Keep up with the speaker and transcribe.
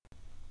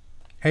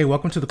Hey,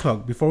 welcome to The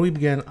Cloak. Before we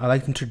begin, I'd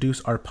like to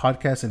introduce our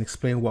podcast and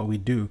explain what we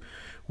do.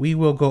 We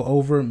will go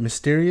over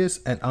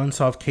mysterious and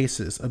unsolved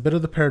cases, a bit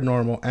of the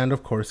paranormal, and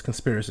of course,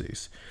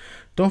 conspiracies.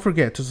 Don't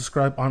forget to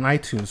subscribe on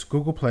iTunes,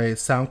 Google Play,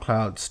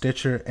 SoundCloud,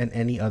 Stitcher, and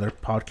any other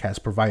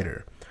podcast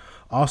provider.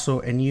 Also,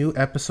 a new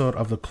episode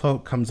of The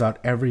Cloak comes out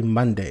every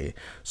Monday,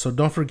 so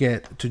don't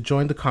forget to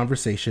join the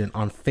conversation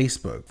on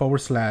Facebook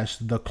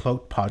 /The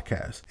Cloaked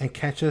Podcast and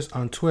catch us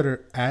on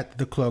Twitter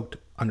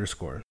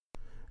 @TheCloaked_.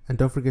 And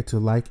don't forget to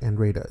like and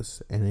rate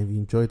us. And if you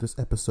enjoyed this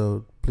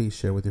episode, please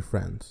share with your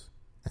friends.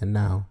 And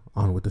now,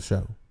 on with the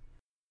show.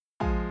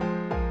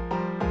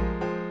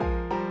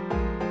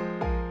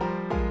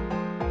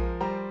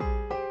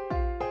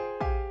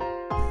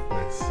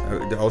 Nice.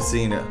 I was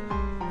seeing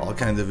all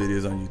kinds of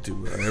videos on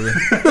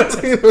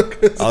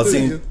YouTube. I was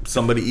seeing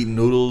somebody eat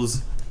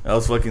noodles. I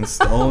was fucking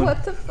stoned.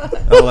 What the fuck?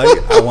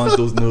 I want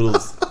those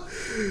noodles.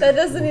 That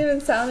doesn't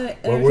even sound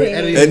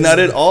entertaining. And not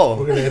at all.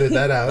 We're going to edit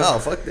that out. Oh,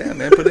 fuck that,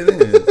 man. Put it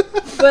in.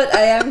 But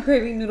I am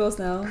craving noodles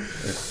now.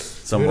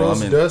 Some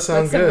noodles ramen. Does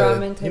sound Like some good.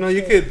 ramen type You know, you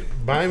shit.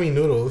 could buy me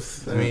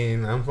noodles. I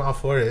mean, I'm all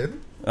for it.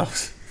 Oh,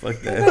 fuck I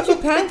that. got your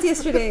pants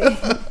yesterday.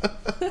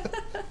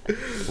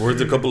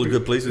 Where's a couple of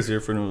good places here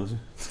for noodles?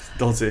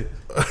 Don't say.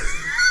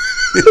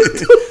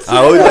 I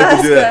always like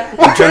to do that.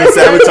 I'm trying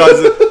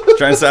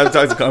to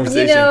sabotage the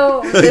conversation. You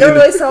know, they don't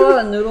really sell a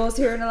lot of noodles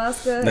here in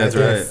Alaska. That's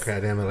right.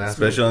 Goddamn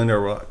Alaska. Especially in their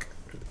rock.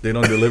 They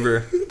don't deliver.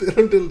 They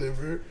don't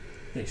deliver.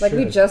 Like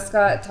we just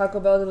got Taco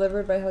Bell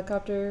delivered by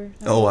helicopter.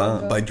 Oh,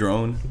 wow. By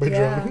drone. By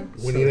Yeah. drone.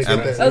 We need to get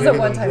that. That was we a need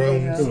one-time them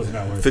thing, drones. though. It was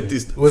not worth 50,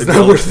 it. Was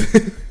not worth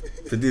it.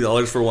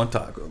 $50 for one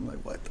taco. I'm like,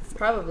 what the fuck?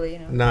 Probably, you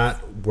know.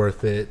 Not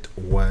worth it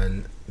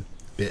one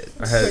bit.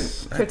 I had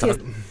Tortillas.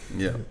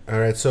 yeah. All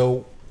right,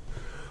 so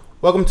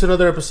welcome to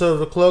another episode of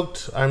The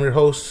Cloaked. I'm your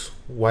host,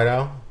 White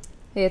Owl.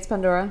 Hey, it's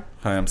Pandora.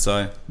 Hi, I'm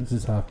Sai. This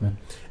is Hoffman.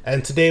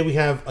 And today we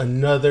have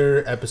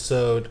another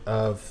episode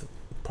of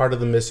Part of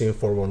the Missing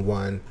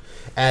 411.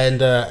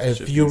 And if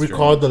Shifting you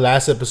recall strange. the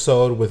last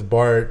episode with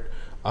Bart,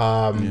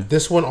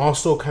 this one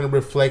also kind of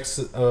reflects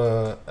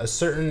a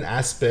certain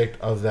aspect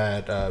of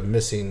that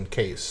missing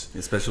case.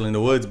 Especially in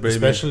the woods, baby.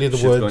 Especially the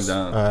Shit's woods,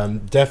 going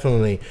down.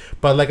 definitely.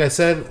 But like I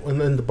said,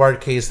 in the Bart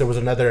case, there was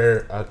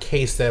another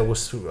case that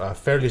was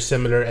fairly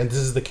similar, and this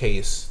is the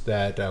case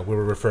that we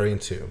were referring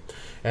to.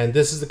 And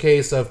this is the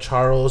case of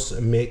Charles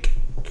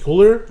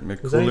McCullar.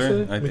 Is that how you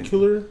say it? I think.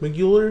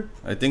 McCullar?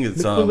 I think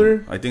it's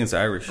McCullar? I think it's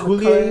Irish.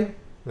 Coulier?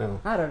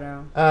 No. I don't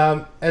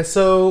know. And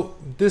so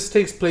this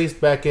takes place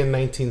back in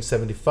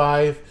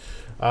 1975.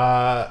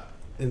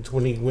 It's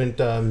when he went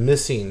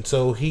missing.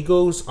 So he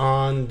goes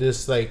on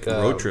this like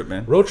Road trip,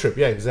 man. Road trip,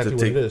 yeah, exactly To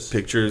what take it is.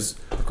 pictures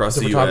across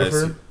The the U.S.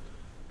 photographer?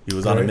 He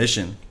was on a Alright.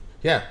 mission,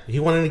 Yeah, he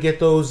wanted to get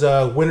those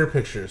winter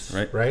pictures,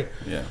 right?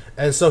 yeah.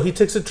 And so he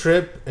takes a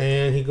trip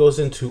and he goes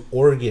into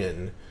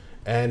Oregon.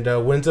 And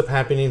what ends up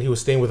happening, he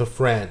was staying with a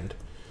friend.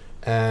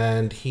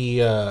 And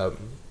he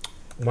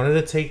wanted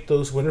to take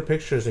those winter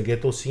pictures and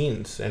get those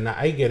scenes. And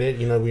I get it.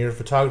 You know, when you're a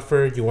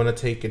photographer, you want to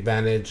take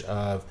advantage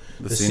of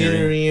the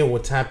scenery and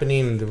what's happening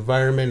in the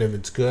environment, if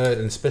it's good.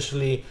 And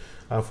especially,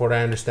 for what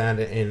I understand,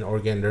 in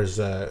Oregon, there's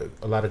a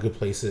lot of good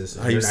places.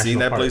 Have you seen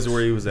that place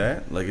where he was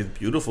at? Like, it's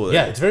beautiful there.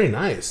 Yeah, it's very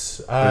nice.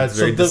 It's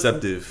very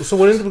deceptive. So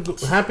what ends up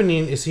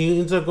happening is he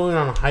ends up going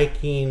on a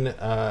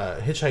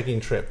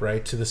hitchhiking trip,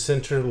 right, to the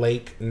Center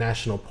Lake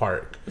National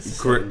Park. It's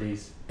the Correct.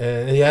 70s.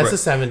 And yeah, it's the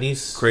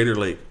 70s. Crater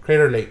Lake.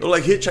 Crater Lake. Or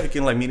like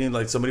hitchhiking, like meaning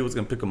like somebody was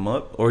going to pick him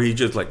up, or he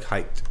just like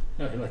hiked.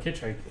 No, like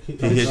hitchhike. He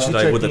hitched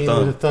like with a Hitchhiking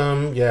thumb. With a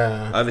thumb,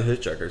 yeah. I have a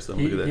hitchhiker, so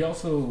He, look at he that.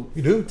 also,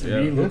 You do? to Yeah.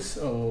 me, looks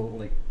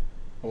like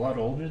a lot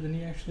older than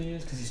he actually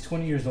is because he's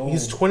 20 years old.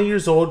 He's 20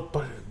 years old,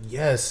 but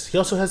yes, he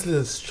also has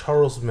this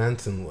Charles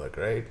Manson look,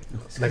 right?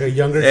 Like a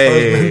younger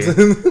Hey. Charles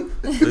Manson.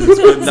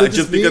 It's not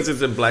just because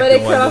it's in black But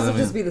and it white. could also doesn't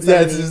just mean- be the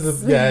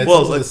 70s. Yeah, it's Well,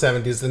 also like- the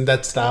 70s, and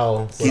that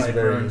style was very...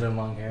 Sideburns and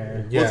long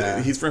hair. Yeah.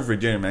 Well, he's from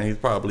Virginia, man. He's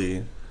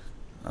probably,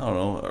 I don't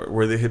know,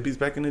 were they hippies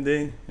back in the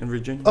day in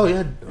Virginia? Oh,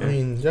 yeah. I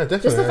mean, yeah,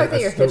 definitely. Just the fact that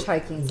I you're still-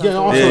 hitchhiking. sounds Yeah,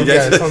 also, weird.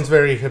 Yeah, it sounds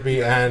very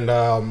hippie,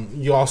 and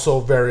you also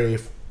very...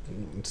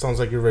 Sounds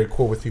like you're very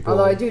cool with people.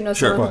 Although I do know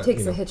Sure. someone But, who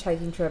takes you a know.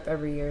 hitchhiking trip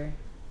every year.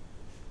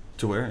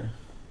 To where?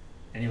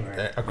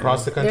 Anywhere.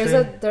 Across the country?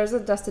 There's a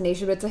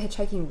destination, but it's a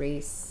hitchhiking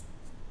race.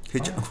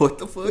 What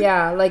the fuck?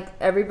 Yeah, like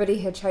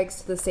everybody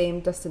hitchhikes to the same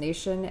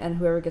destination, and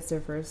whoever gets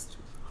there first,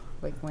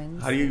 like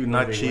wins. How do you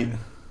not They cheat? win.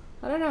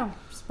 I don't know,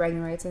 just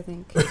bragging rights, I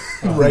think.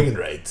 Bragging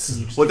rights.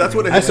 You just Well, that's take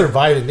what an it I is. Uber.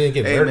 survived and didn't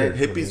get Hey, man, murdered.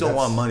 hippies don't That's-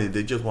 want money.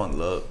 They just want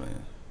love, man.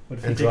 What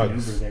if And you take an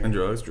drugs. Uber there? And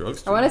drugs.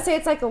 I Too. want to say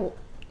it's like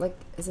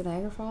is it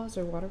Niagara Falls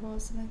or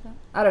Waterfalls, something like that?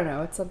 I don't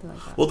know. It's something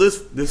like that. Well, this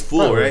fool,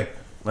 Probably. right?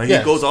 Like Yeah.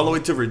 he goes all the way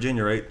to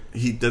Virginia, right?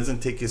 He doesn't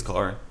take his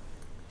car.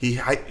 He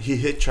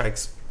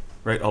hitchhikes,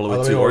 right, all the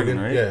way to Oregon,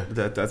 right? Yeah.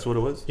 That's what it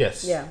was,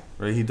 Yes. Yeah.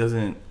 right? He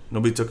doesn't.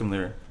 Nobody took him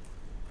there.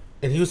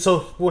 And he was so.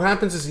 What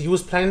happens is he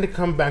was planning to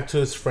come back to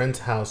his friend's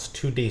house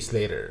 2 days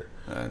later.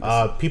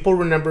 People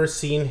remember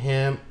seeing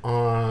him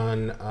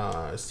in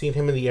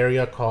the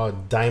area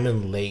called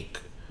Diamond Lake.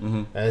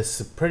 Mm-hmm.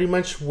 It's pretty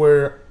much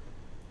where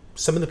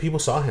some of the people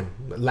saw him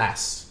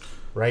last,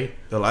 right?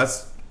 The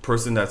last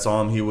person that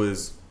saw him, he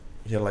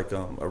had like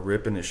a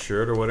rip in his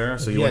shirt or whatever.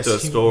 So he went to a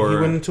store. He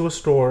went into a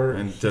store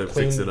and to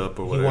fix it up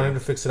or whatever. He wanted to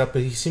fix it up,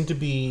 but he seemed to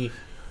be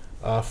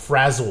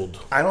frazzled.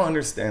 I don't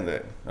understand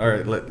that. All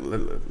right,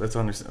 let's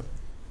understand.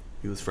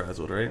 He was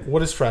frazzled, right?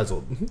 What is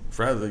frazzled?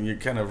 Frazzled, you're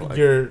kind of like...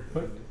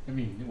 But, I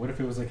mean, what if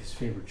it was like his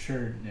favorite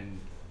shirt and...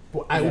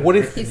 what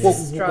if he he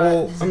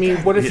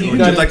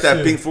got like into,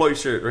 that Pink Floyd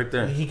shirt right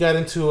there? He got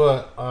into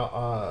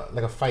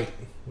a fight,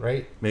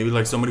 right? Maybe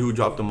like somebody who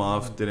dropped him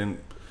off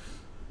didn't...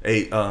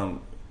 Hey,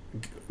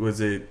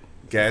 was it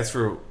gas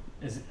for...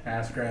 Is it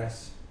ass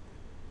grass?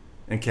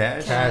 And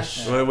cash?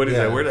 Cash. What is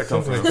that? Where'd that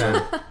come from? Like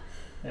that.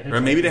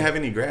 Or maybe they didn't have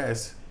any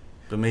grass,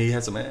 but maybe he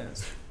had some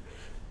ass.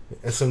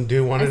 And some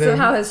dude wanted and him.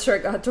 somehow his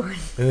shirt got torn.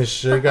 And his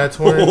shirt got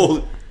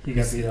torn. He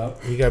got beat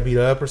up. He got beat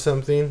up or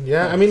something.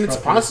 Yeah, I mean, it's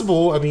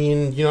possible. I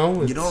mean, You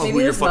don't know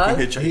who you're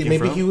fucking hitchhiking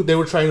from. They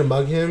were trying to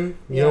mug him.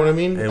 You know what I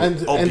mean? And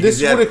this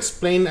because would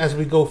explain as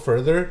we go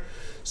further.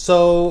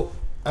 So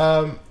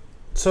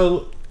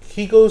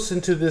he goes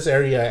into this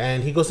area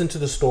and he goes into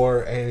the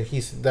store and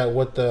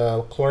what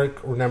the clerk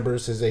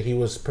remembers is that he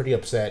was pretty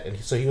upset and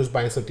so he was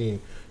buying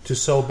something to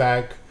sew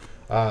back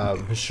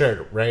his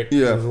shirt, right?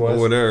 Yeah, or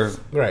whatever.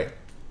 Right.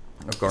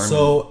 A garment.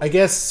 So I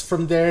guess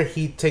from there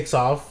he takes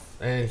off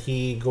and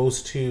he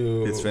goes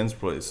to his friend's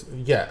place.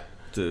 Yeah.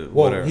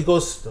 Whatever. He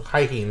goes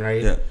hiking,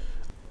 right? Yeah.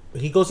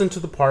 He goes into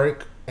the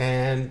park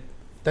and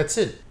that's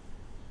it.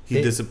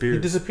 He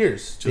disappears.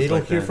 Just they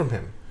don't hear from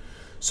him.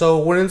 So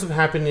what ends up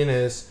happening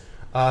is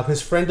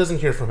his friend doesn't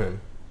hear from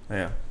him.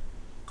 Yeah.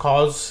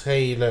 Calls,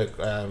 hey, look,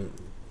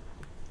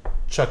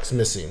 Chuck's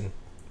missing.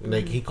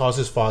 Like he calls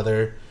his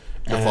father.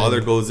 The father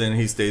goes in.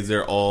 He stays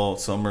there all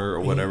summer or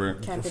whatever.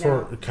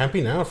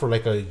 Camping out for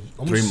like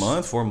almost 3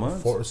 months, 4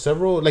 months,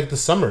 the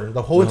summer,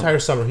 the whole entire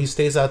summer. He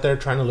stays out there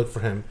trying to look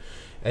for him,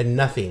 and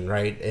nothing.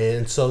 Right,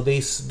 and so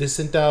they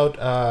sent out.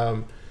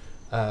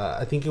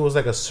 I think it was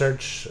like a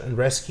search and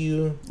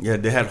rescue. Yeah,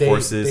 they had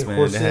horses,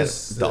 man. They had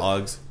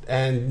dogs,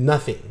 and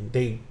nothing.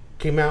 They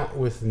came out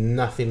with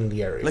nothing in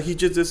the area. Like he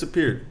just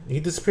disappeared.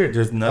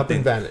 There's nothing. Up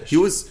and vanished. He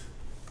was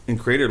in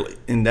crater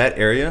in that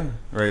area,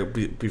 right?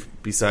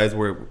 Besides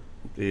where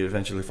they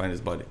eventually find his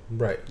body.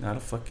 Right. Not a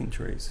fucking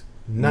trace.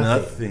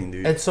 Nothing,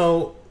 dude. And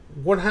so,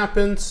 what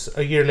happens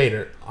a year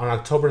later, on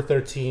October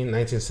 13,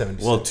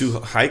 1976? Well, two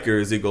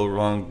hikers, they go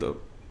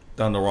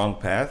down the wrong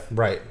path.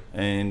 Right.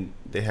 And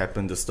they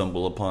happen to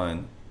stumble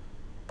upon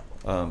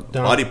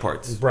body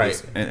parts.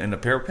 Right. And a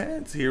pair of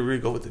pants. Here we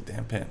go with the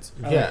damn pants.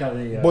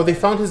 Yeah. Well, they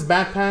found his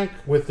backpack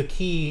with the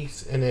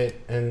keys in it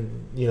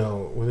and,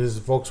 with his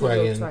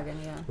Volkswagen.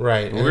 Yeah.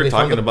 Right. We were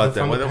talking about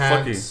that. Why the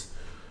fuck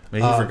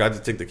maybe he forgot to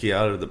take the key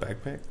out of the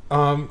backpack?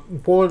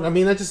 Well, I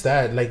mean, not just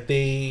that. Like,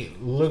 they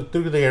look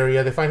through the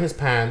area. They find his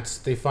pants.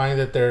 They find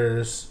that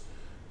there's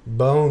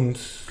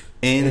bones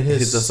in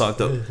his sock.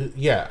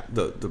 Yeah.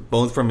 The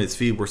bones from his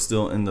feet were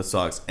still in the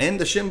socks. And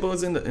the shin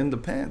bones in the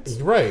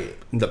pants. Right.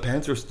 And the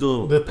pants are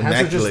still The pants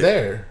immaculate. Are just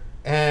there.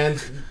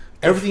 And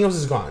everything else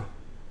is gone.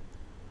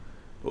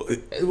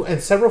 And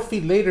several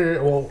feet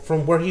later,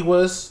 from where he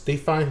was, they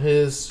find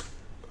his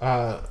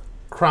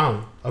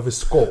crown of his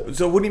skull.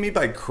 So what do you mean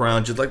by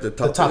crown? Just like the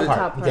top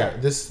part? Yeah,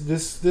 this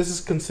is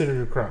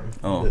considered a crown.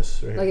 Oh,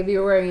 this right like if you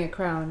were wearing a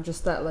crown,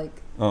 just that like.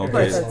 Oh,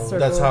 okay.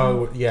 That's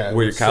how.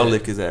 Where your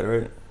cowlick is at,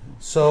 right?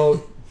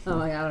 So. Oh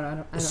my God, I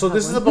don't so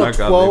this is about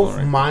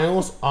 12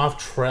 miles off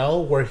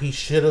trail where he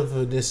should have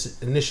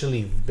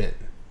initially been.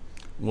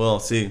 Well,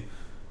 see,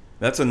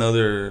 that's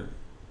another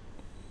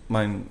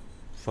mind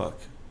fuck.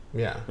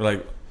 Yeah.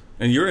 Like,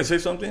 and you're gonna say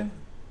something?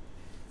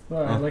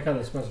 Well, I like how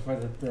they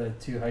specified that the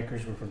two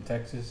hikers were from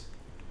Texas.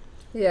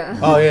 Yeah.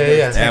 Oh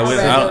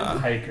yeah.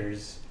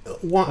 Hikers.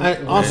 Well,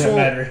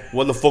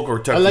 what the fuck are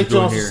Texas I'd like to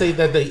also here? say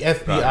that the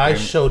FBI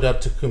showed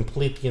up to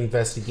complete the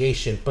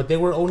investigation, but they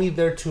were only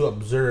there to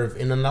observe.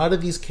 In a lot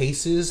of these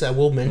cases, I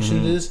will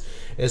mention this,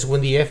 is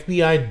when the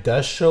FBI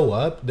does show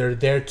up, they're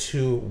there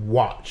to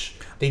watch.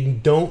 They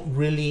don't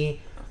really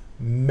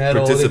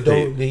meddle.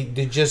 Participate.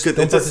 They just don't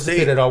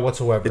participate at all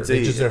whatsoever.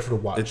 They're just there for the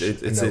watch.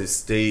 It's a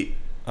state.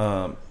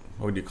 What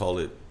do you call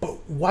it?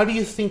 But why do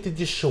you think they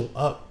just show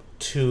up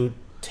to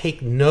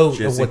take note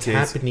of what's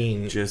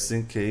happening? Just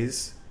in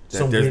case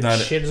some weird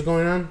shit is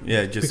going on?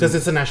 Yeah, because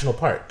it's a national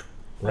park,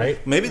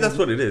 right? Maybe that's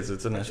what it is.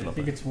 It's a national park. I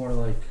think it's more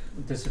like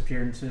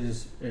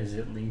disappearances. Is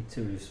it linked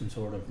to some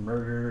sort of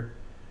murder?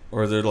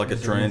 Or is there like a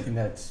trend? Anything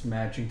that's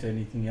matching to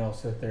anything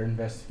else that they're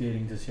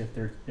investigating to see if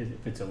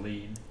it's a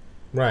lead?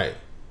 Right.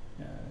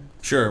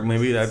 Sure,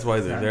 maybe that's why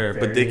they're there.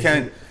 But they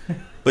can't...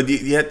 But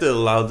you have to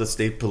allow the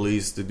state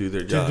police to do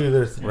their job.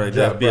 Right?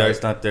 The FBI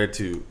is not there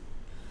to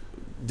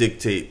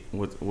dictate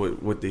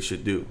what they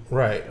should do.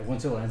 Right. And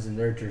once it lands in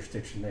their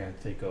jurisdiction, they have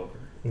to take over.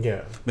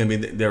 Yeah. Maybe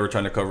they were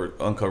trying to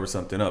uncover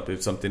something up.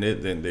 If something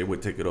is, then they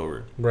would take it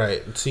over.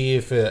 Right. See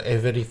if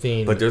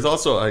anything. But there's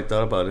also, I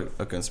thought about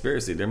a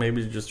conspiracy. They're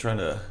maybe just trying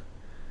to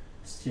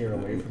steer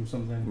away from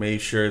something.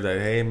 Make sure that,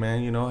 hey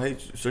man,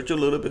 search a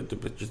little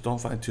bit, but just don't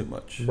find too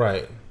much.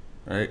 Right.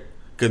 Right.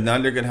 Because now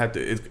they're gonna have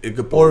to. It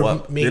could blow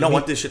up. They don't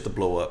want this shit to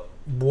blow up.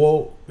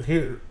 Well,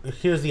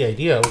 here's the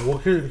idea. Well,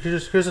 here's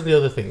the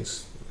other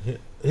things.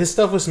 His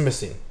stuff was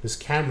missing. His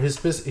camera,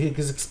 his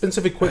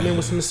expensive equipment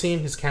was missing.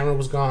 His camera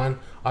was gone.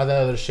 All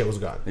that other shit was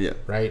gone. Yeah.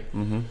 Right.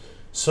 Mm-hmm.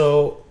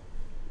 So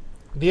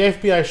the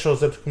FBI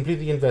shows up to complete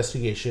the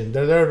investigation.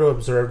 They're there to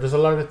observe. There's a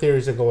lot of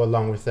theories that go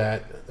along with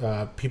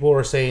that. People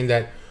are saying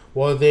that,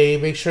 well, they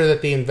make sure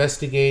that they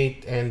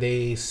investigate and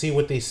they see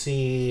what they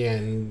see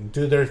and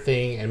do their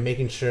thing, and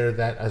making sure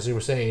that, as you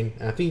were saying,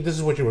 and I think this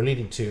is what you were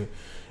leading to,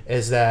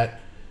 is that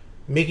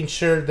making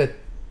sure that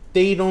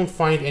they don't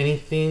find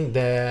anything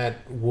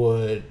that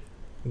would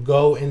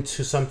go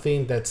into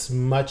something that's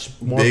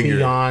much more bigger,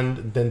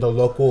 beyond than the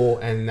local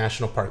and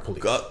national park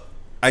police.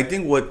 I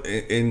think what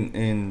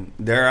in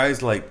their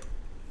eyes, like,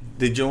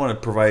 they just want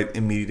to provide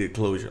immediate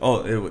closure.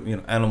 Oh,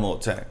 animal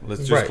attack.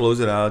 Let's just close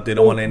it out. They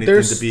don't want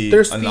anything to be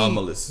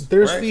anomalous.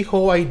 There's the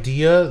whole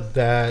idea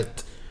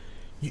that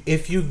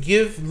if you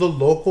give the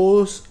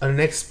locals an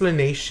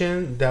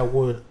explanation that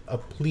would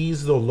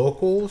please the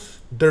locals,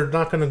 they're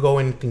not going to go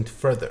anything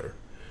further.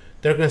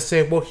 They're going to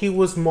say, well, he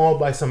was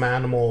mauled by some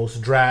animals,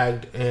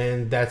 dragged,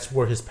 and that's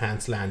where his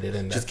pants landed.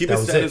 And just keep it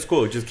status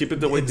quo. Just keep it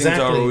the way things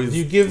are always.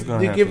 You give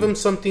them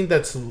something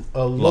that's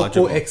a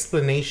local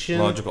explanation.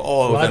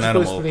 Logical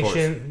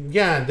explanation.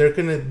 Yeah, they're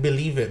going to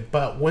believe it.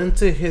 But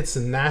once it hits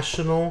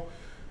national,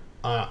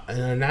 in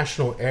a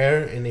national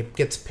air, and it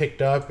gets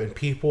picked up, and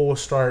people will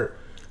start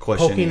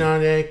poking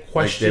on it,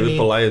 questioning, like David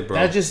Polias, bro.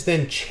 That just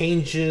then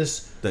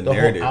changes the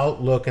whole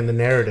outlook and the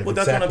narrative. Well,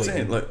 that's what I'm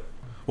saying. Like,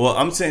 well,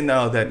 I'm saying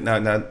now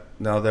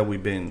that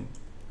we've been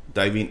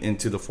diving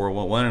into the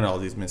 411 and all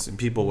these missing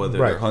people, whether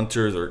they're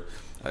hunters or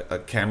a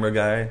camera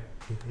guy,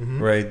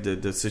 right?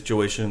 The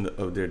situation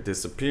of their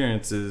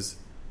disappearances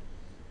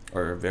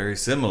are very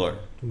similar,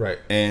 right?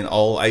 And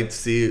all I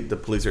see the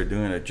police are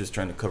doing are just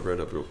trying to cover it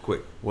up real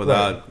quick,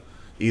 without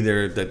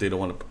either that they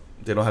don't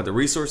have the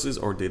resources,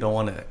 or they don't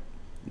want to.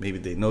 Maybe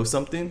they know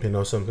something. They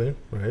know something,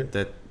 right?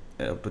 That,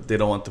 but they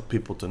don't want the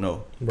people to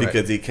know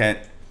because they can't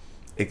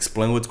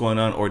explain what's going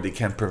on, or they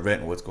can't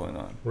prevent what's going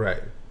on.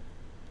 Right.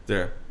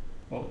 There.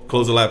 Well,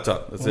 close the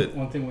laptop. That's it.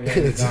 One thing we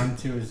haven't gone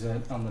to is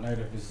that on the night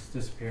of his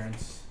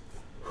disappearance,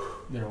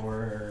 there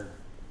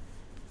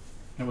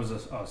was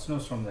a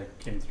snowstorm that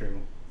came through.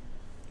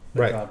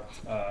 Right. About,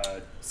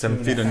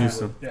 7 feet of new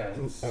snow. Yeah,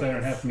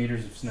 7.5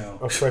 meters of snow.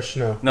 Of fresh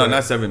snow. No,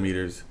 not 7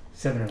 meters.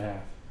 7.5.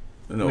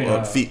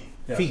 No, feet.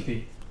 Yeah,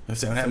 feet.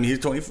 7.5 meters,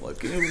 24.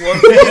 Give me 1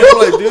 feet. I'm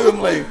like, dude,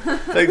 I'm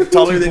like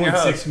taller than your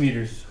house. 6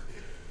 meters,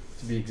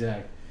 to be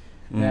exact.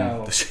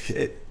 Now,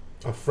 shit.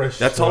 A fresh.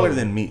 That's snow. taller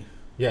than me.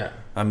 Yeah.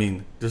 I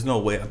mean, there's no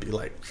way I'd be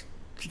like.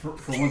 For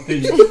one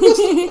thing,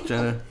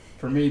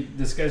 for me,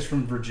 this guy's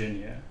from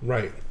Virginia.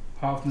 Right.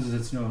 How often does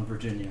it snow in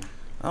Virginia?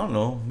 I don't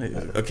know. Maybe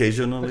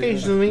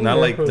occasionally. Not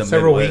like the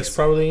several Midwest. Weeks,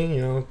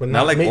 probably. But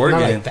not like Oregon.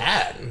 Not like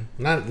that.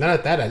 Not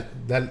at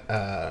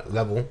that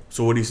level.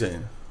 So what are you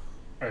saying?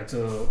 All right.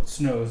 So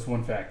snow is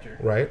one factor.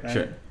 Right.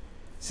 Sure.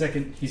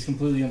 Second, he's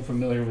completely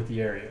unfamiliar with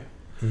the area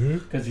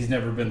because he's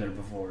never been there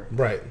before.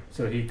 Right.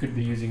 So he could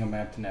be using a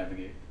map to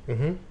navigate.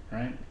 Mm-hmm.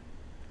 Right.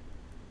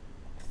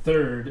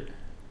 Third,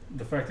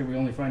 the fact that we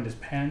only find his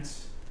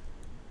pants.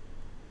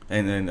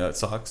 And then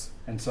socks.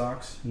 And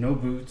socks. No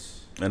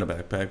boots. And a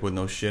backpack with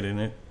no shit in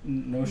it.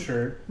 No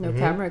shirt. No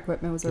camera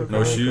equipment was over.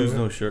 No shoes,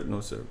 no shirt, no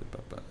service.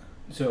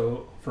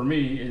 So, for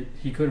me,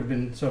 he could have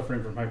been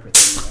suffering from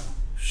hyperthermia.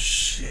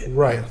 Shit.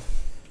 Right.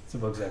 It's a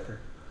bug zapper.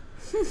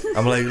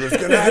 I'm like, let's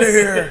get out of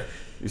here.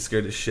 You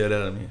scared the shit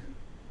out of me.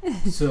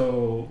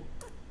 So,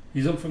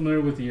 he's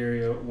unfamiliar with the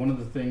area. One of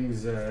the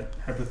things that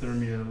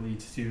hypothermia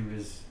leads to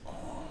is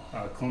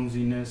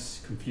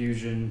clumsiness,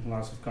 confusion,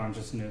 loss of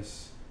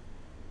consciousness.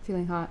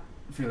 Feeling hot.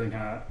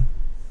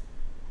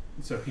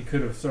 So he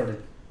could have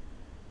started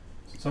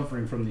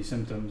suffering from these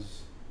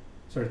symptoms,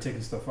 started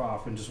taking stuff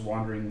off and just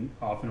wandering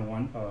off in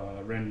one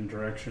random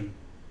direction,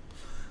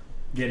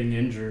 getting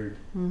injured.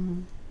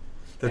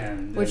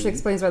 Mm-hmm. Which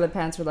explains why the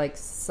pants were like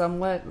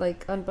somewhat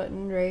like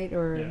unbuttoned, right?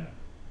 Or yeah.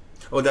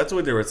 Oh, that's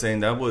what they were saying.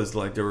 That was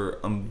like they were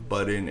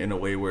unbuttoned in a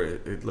way where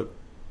it looked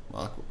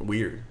awkward,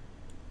 weird.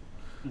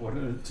 What?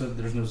 So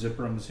there's no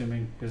zipper, I'm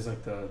assuming, because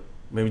like the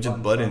maybe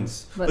just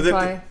buttons. That's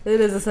why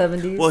it is the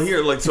 70s. Well,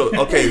 here, like, so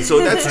okay, so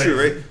that's true,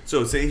 right?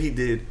 So say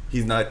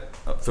he's not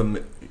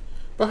familiar.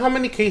 But how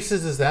many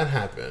cases does that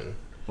happen?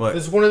 What?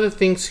 It's one of the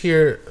things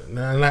here.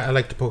 I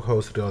like to poke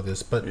holes through all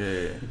this, but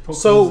yeah.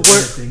 So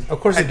of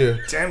course I do.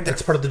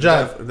 That's part of the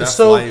job.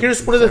 So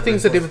here's one of the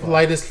things that David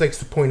Politis likes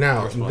to point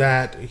out,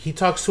 that he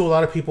talks to a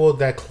lot of people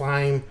that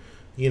climb,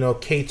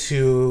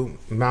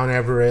 K2, Mount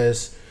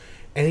Everest,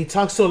 and he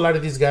talks to a lot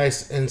of these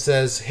guys and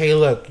says, "Hey,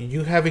 look,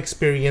 you have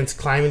experience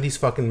climbing these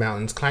fucking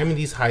mountains, climbing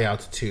these high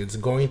altitudes,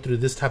 going through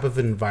this type of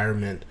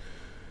environment.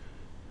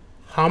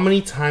 How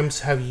many times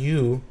have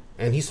you?"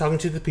 And he's talking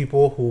to the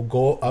people who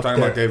go up there.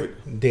 Talking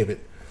about David.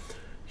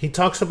 He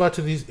talks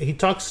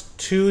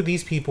to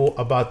these people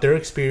about their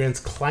experience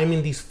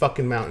climbing these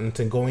fucking mountains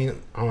and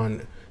going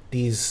on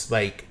these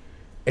like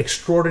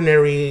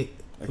extraordinary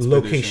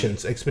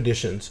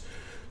expeditions.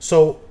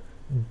 So,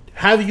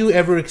 have you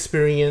ever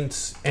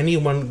experienced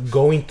anyone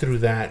going through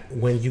that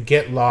when you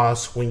get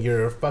lost, when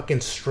you're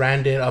fucking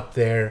stranded up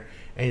there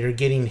and you're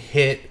getting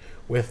hit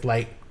with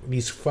like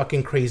these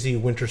fucking crazy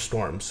winter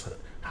storms?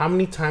 How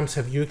many times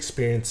have you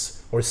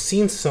experienced or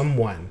seen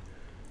someone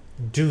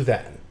do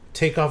that?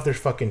 Take off their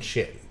fucking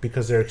shit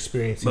because they're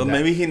experiencing that. But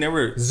maybe he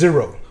never...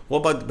 Zero.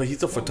 But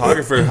he's a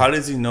photographer. How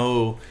does he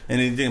know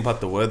anything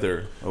about the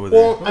weather over there?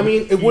 Well, I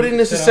mean, it wouldn't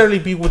necessarily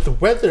be with the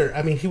weather.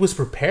 I mean, he was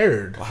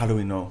prepared. How do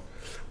we know?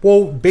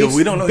 Well, based,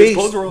 we don't know based, his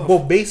clothes are off. Well,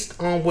 based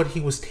on what he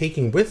was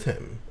taking with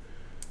him.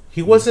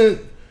 He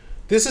wasn't...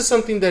 This is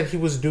something that he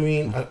was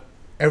doing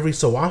every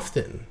so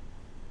often.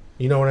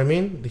 You know what I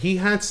mean? He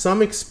had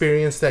some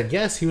experience that,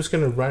 yes, he was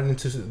going to run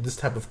into this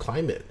type of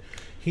climate.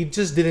 He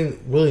just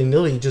didn't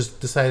willy-nilly just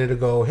decided to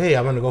go, hey,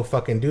 I'm going to go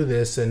fucking do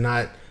this and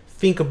not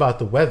think about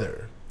the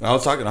weather. I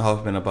was talking to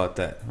Hoffman about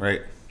that,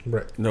 right?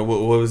 Right. No,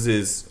 what was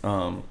his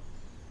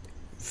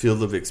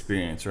field of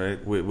experience,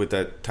 right? With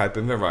that type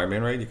of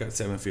environment, right? You got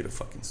 7 feet of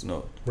fucking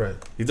snow. Right.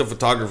 He's a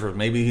photographer.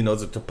 Maybe he knows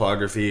the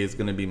topography. It's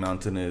going to be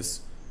mountainous.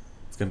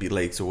 It's going to be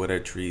lakes or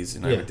whatever, trees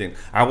and everything.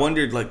 I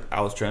wondered, like,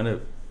 I was trying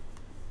to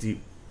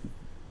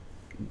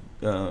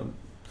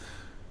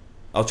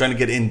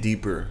get in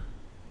deeper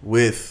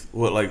with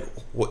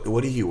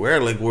what did he wear?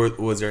 Like,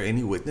 was there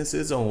any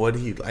witnesses on what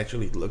he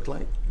actually looked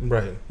like?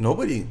 Right.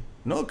 Nobody.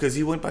 No, because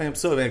he went by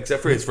himself,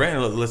 except for his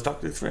friend. Let's talk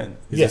to his friend.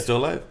 Is he still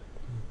alive?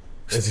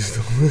 Is he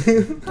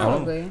still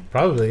Probably.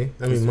 Probably.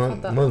 I mean, more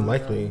than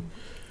likely.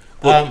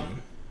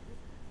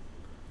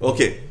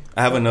 Okay,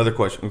 I have another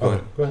question. Go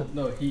ahead. Go ahead.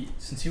 No,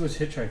 since he was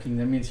hitchhiking,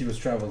 that means he was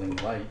traveling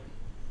light.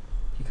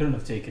 He couldn't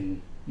have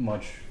taken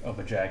much of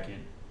a jacket,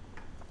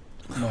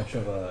 much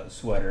of a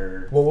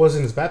sweater. What was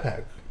in his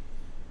backpack?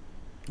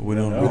 We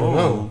don't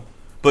know.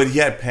 But he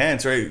had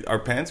pants, right? Our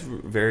pants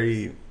were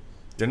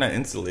they're not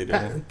insulated.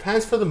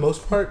 Pants, for the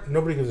most part,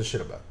 nobody gives a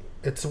shit about.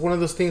 It's one of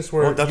those things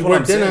where that's you what wear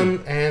I'm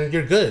denim saying. And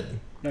you're good.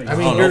 No, I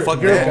mean,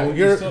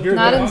 you're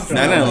not in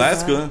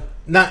Alaska.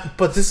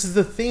 But this is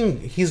the thing.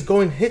 He's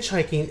going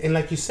hitchhiking, and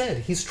like you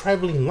said, he's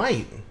traveling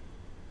light.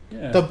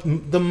 Yeah.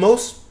 The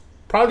most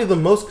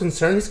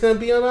concern he's going to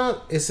be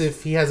about is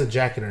if he has a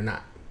jacket or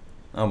not.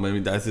 Oh, maybe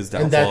that's his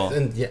downfall.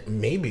 And yeah,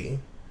 maybe.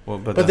 Well,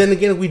 but then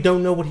again, we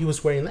don't know what he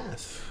was wearing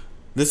last.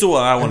 This is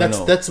what I want to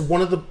know. That's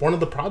one of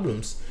the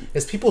problems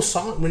is people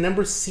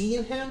remember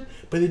seeing him,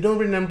 but they don't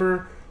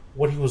remember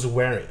what he was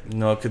wearing.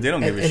 No, because they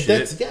don't give a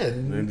shit.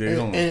 And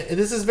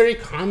this is very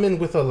common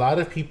with a lot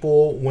of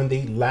people when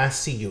they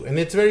last see you, and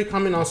it's very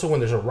common also when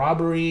there's a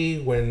robbery,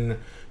 when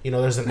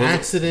there's an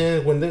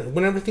accident,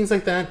 whenever things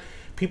like that.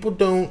 People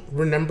don't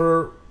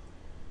remember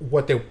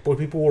what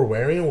people were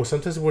wearing, or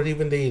sometimes what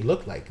even they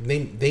look like.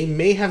 They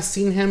may have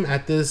seen him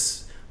at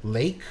this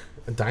lake,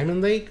 a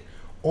diamond lake,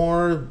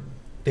 or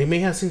they may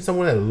have seen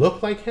someone that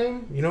looked like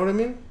him. You know what I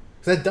mean?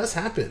 Because that does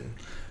happen.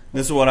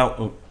 This is what I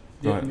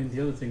mean,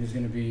 the other thing is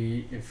going to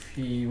be if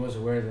he was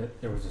aware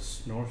that there was a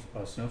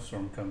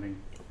snowstorm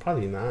coming.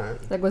 Probably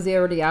not. Like, was he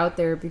already out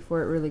there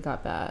before it really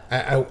got bad?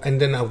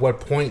 And then at what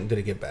point did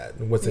it get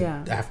bad? Was it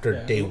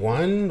after day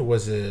one?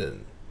 Was it...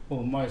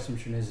 Well, my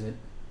assumption is that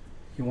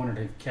he wanted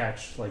to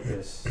catch, like,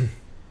 this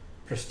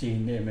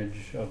pristine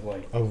image of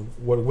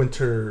what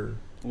winter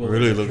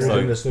really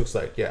looks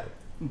like, yeah.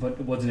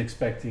 But wasn't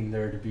expecting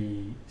there to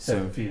be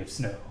 7 feet of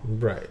snow.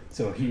 Right.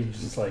 So he's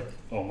just like,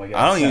 oh my God.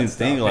 I don't even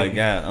think like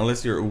that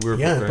unless you're prepared.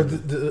 Yeah,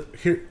 but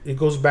here it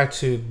goes back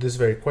to this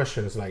very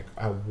question. It's like,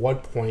 at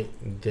what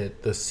point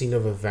did the scene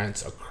of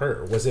events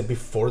occur? Was it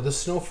before the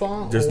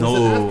snowfall? There's or was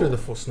it after the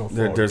snowfall?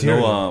 There's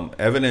no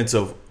evidence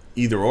of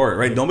either or,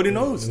 right? Nobody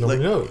knows.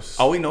 Nobody knows.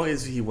 All we know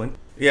is he went.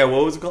 Yeah,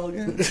 what was it called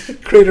again?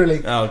 Crater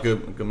Lake. Oh,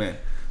 good man.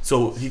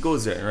 So he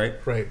goes there, right?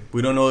 Right.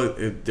 We don't know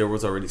if there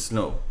was already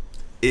snow.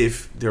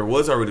 If there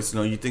was already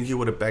snow, you think he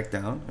would have backed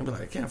down and be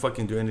like, I can't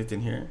fucking do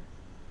anything here?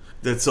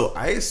 So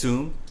I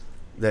assume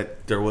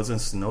that there wasn't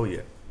snow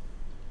yet.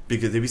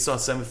 Because if he saw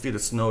 7 feet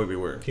of snow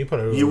everywhere, he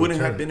wouldn't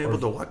have been able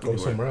to walk anywhere.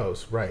 Go somewhere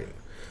else, right.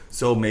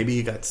 So maybe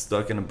he got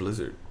stuck in a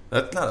blizzard.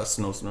 That's not a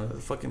snow. That's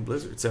a fucking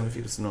blizzard. 7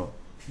 feet of snow.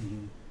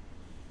 Mm-hmm.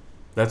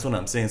 That's what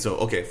I'm saying. So,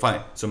 okay, fine.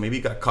 So maybe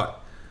he got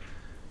caught.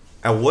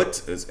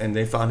 And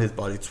they found his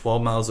body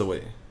 12 miles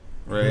away,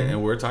 right? Mm-hmm.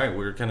 And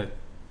we're kind of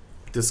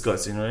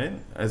discussing, right,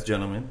 as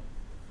gentlemen,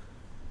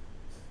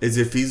 is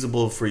it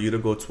feasible for you to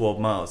go 12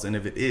 miles? And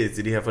if it is,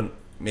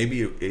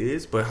 maybe it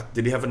is, but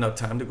did he have enough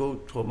time to go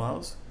 12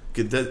 miles?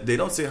 They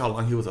don't say how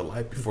long he was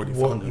alive before they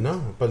found him.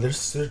 No, but there's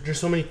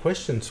so many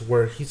questions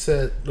where he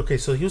said, okay,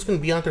 so he was going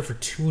to be out there for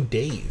 2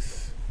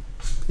 days.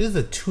 This is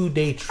a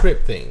 2-day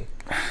trip thing.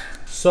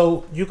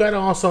 So you got to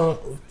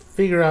also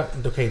figure out,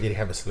 okay, did he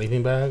have a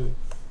sleeping bag?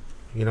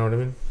 You know what I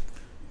mean?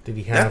 Did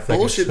he have that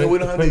bullshit that we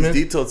don't have these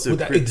details to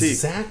critique?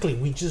 Exactly.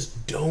 We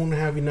just don't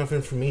have enough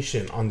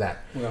information on that.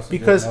 We also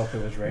didn't know if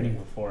it was raining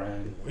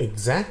beforehand.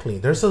 Exactly.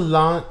 There's a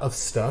lot of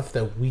stuff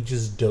that we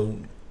just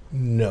don't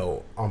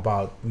know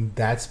about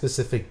that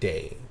specific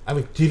day. I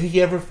mean, did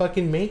he ever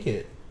fucking make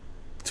it?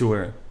 To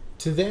where?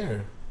 To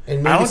there.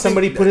 And maybe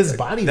somebody put his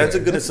body there.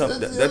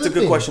 That's a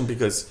good question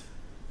because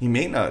He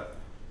may not.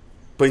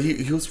 But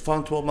he was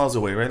found 12 miles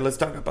away, right? Let's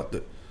talk about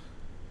that.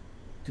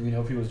 Do we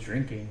know if he was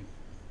drinking?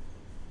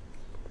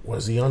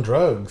 Was he on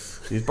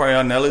drugs? He's probably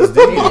on LSD.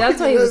 Maybe that's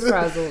why he was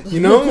frazzled. You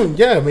know,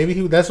 yeah,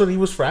 maybe that's what he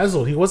was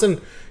frazzled. He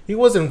wasn't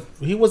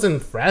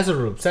frazzled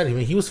or upset. I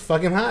mean, he was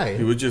fucking high.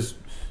 He was just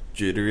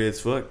jittery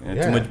as fuck.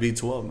 And too much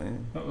B12,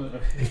 man. I mean,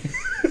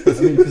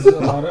 because a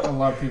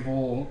lot of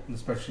people,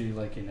 especially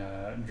like in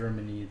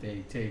Germany,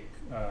 they take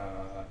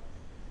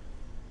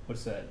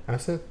what's that?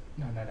 Absinthe?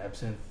 No, not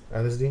absinthe.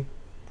 LSD?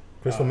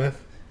 Crystal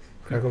meth?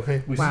 Crack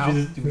cocaine? We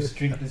used to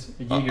drink this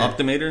Jaeger.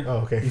 Optimator? Oh,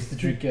 okay. We used to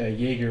drink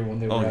Jaeger when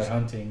they were out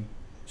hunting.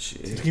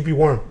 Shit. To keep you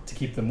warm. To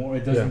keep them warm.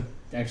 It doesn't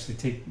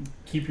actually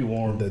keep you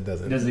warm. That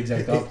doesn't. It does the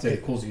exact opposite.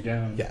 It cools you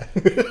down. Yeah.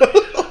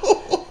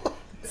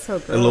 So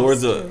It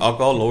lowers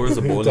alcohol lowers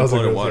the boiling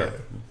point of water. Yeah.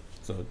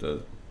 So it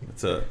does.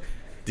 It's a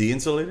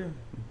de-insulator?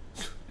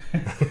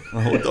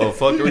 What the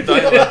fuck are we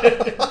talking about?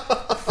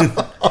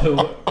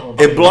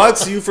 It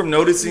blocks you from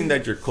noticing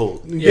that you're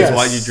cold. Yes. That's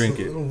why you drink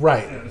it.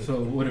 Right.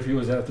 So what if he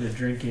was out there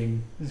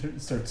drinking,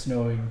 it starts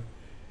snowing,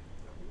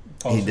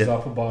 tosses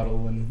off a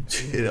bottle and...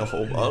 Shit, a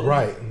whole bottle.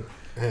 Right.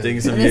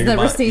 Taking some Jaeger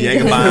bombs.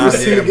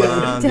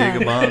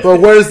 But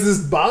where's this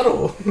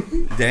bottle?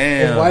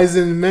 Damn. And why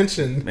isn't it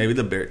mentioned? Maybe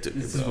the bear took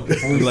it, bro.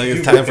 Like,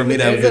 it's time for me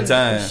to have a good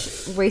time.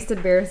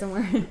 Wasted bear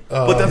somewhere.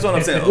 But that's what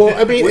I'm saying. Well,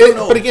 I mean,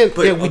 but again,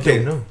 we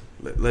don't know.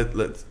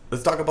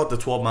 Let's talk about the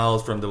 12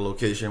 miles from the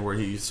location where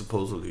he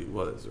supposedly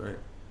was, right?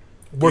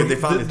 Where they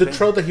found the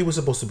trail that he was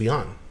supposed to be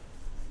on.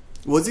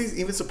 Was he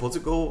even supposed to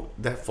go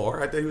that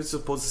far? I thought he was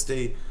supposed to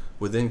stay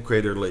within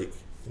Crater Lake.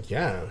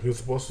 Yeah, he was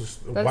supposed to.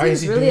 That why seems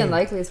is he really doing,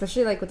 unlikely,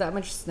 especially like with that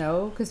much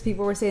snow, because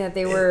people were saying that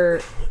they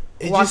were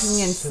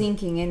walking and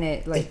sinking in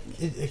it. Like,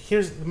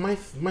 here's my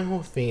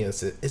whole thing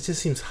is it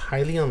just seems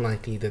highly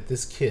unlikely that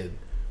this kid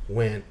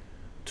went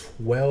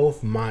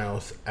 12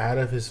 miles out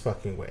of his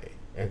fucking way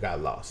and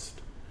got lost.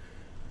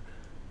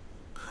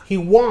 He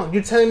walked.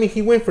 You're telling me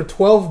he went for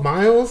 12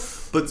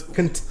 miles? But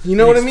you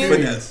know what I mean?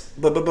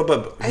 But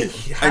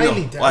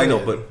I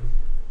know. But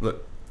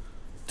look,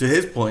 to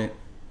his point,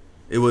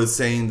 it was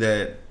saying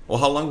that. Well,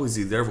 how long was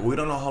he there for? We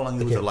don't know how long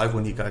he was alive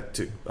when he got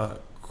to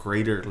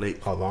Crater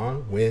Lake. How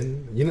long?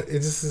 When? You know,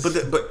 it just is.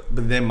 But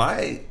then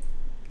my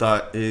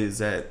thought is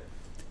that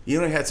he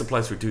only had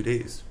supplies for 2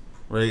 days,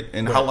 right?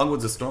 And how long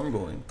was the storm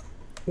going?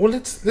 Well,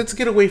 let's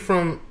get away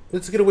from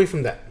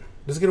that.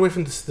 Let's get away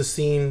from the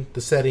scene,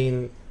 the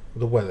setting,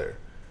 the weather.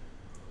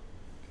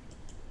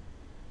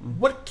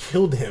 What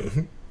killed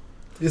him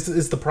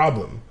is the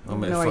problem. Oh,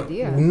 man, no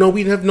idea. No,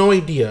 we have no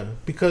idea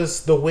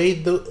because the way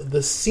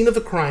the scene of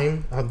the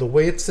crime, the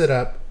way it's set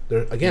up.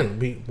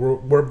 Again,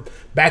 we're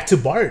back to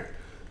Bart.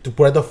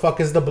 Where the fuck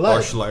is the blood?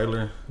 Bart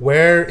Schleiler.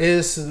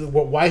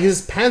 Why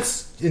his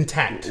pants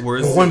intact?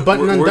 Where's one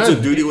button undone? Where's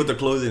the duty with the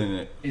clothing in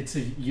it? It's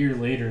a year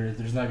later.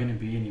 There's not going to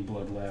be any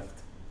blood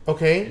left.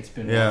 Okay. It's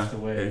been washed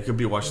away. It could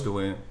be washed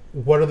away.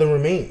 What are the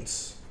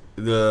remains?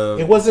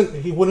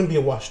 He wouldn't be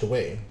washed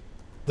away.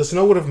 The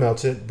snow would have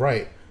melted,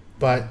 right?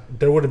 But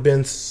there would have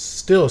been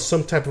still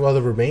some type of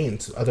other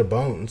remains, other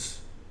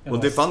bones. Well,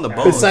 they found the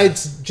bones.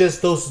 Besides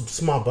just those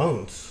small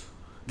bones.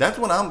 That's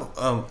what I'm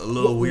a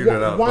little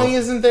weirded out. Why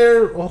isn't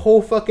there a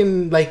whole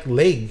fucking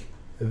leg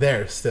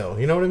there still?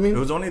 You know what I mean? It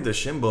was only the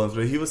shin bones,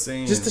 but he was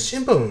saying just the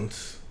shin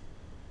bones.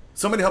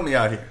 Somebody help me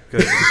out here.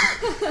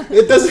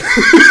 It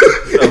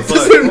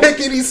doesn't make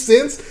any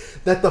sense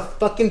that the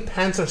fucking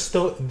pants are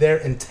still there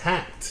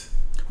intact.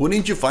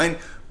 Wouldn't you find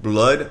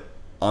blood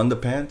on the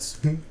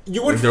pants?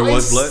 You would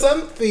find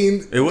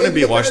something. It wouldn't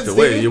be washed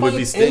away. It would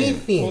be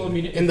stained.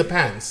 In the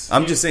pants.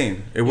 I'm just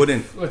saying it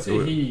wouldn't.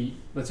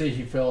 Let's say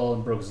he fell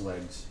and broke his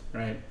legs,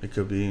 right? It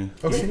could be.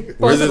 Okay.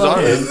 Where's his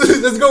arm?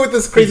 Let's go with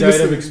this crazy. He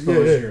died of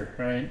exposure,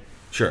 right?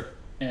 Sure.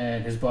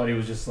 And his body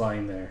was just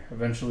lying there.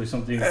 Eventually,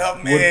 something.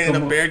 Oh man, the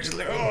bear just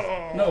like.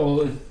 Oh.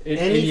 No,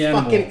 any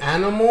fucking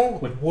animal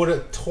would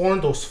have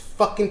torn those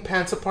fucking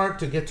pants apart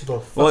to get to the.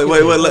 Wait.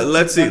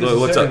 Let's see.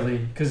 What's up?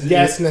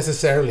 Yes,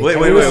 necessarily. Wait.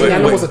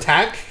 Animals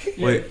attack.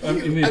 Wait. I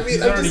mean,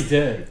 he's already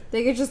dead.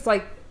 They could just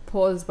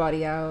pull his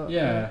body out.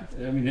 Yeah,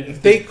 I mean,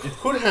 they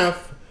could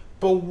have.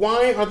 But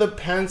why are the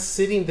pants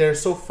sitting there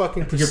so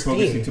fucking pristine?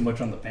 You're focusing too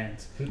much on the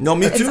pants. No,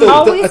 me too.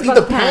 I think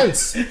the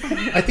pants.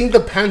 I think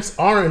the pants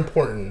are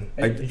important.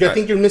 I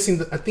think you're missing.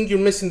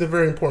 The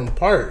very important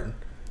part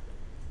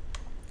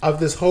of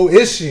this whole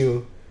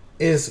issue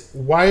is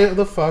why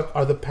the fuck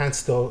are the pants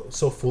still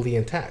so fully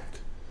intact?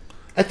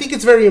 I think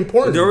it's very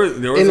important,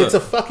 and it's a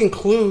fucking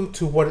clue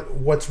to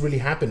what's really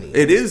happening.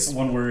 It is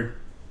one word: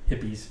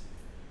 hippies.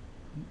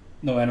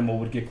 No animal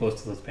would get close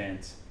to those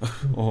pants.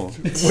 Oh.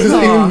 What does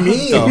it even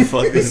mean? The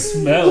fuck? The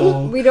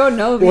smell. We don't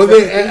know. Well,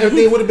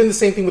 they would have been the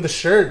same thing with the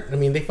shirt. I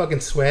mean, they fucking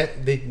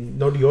sweat. They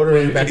no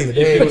deodorant back in the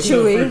day. If it was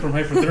from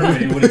hypothermia,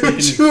 he would have taken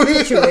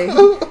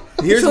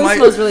Here's my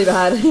smells really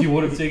bad. He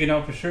would have taken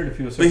off his shirt if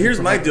he was. But here's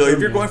my deal: if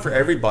you're going for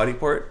every body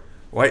part,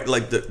 right?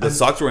 Like the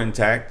socks were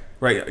intact,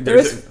 right?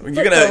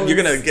 You're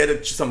gonna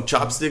get some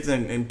chopsticks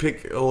and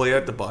pick away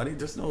at the body.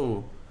 There's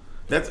no.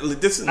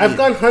 I've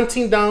gone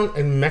hunting down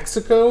in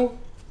Mexico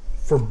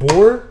for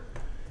boar,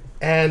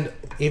 And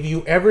if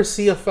you ever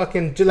see a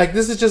fucking... Like,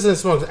 this is just a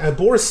small... A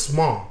boar is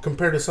small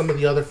compared to some of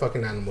the other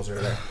fucking animals that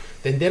are there.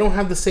 Then they don't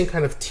have the same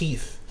kind of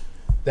teeth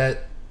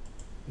that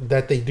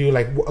they do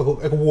like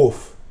a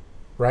wolf,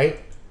 right?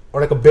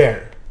 Or like a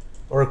bear.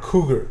 Or a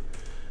cougar.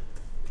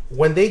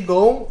 When they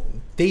go,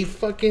 they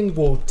fucking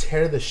will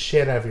tear the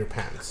shit out of your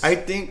pants. I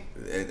think...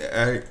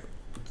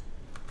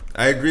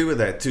 I agree with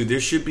that, too.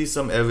 There should be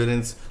some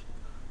evidence...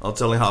 I'll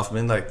tell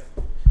Hoffman, like...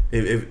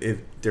 If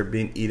they're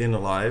being eaten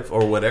alive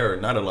or whatever,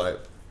 not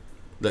alive,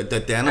 that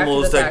the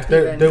animals that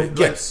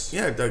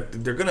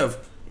they're gonna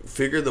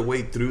figure the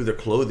way through their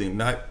clothing.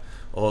 Not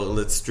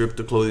let's strip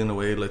the clothing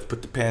away, let's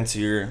put the pants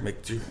here,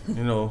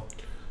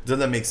 doesn't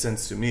that make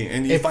sense to me?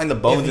 And you find the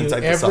bones inside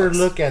the socks. If you ever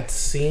look at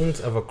scenes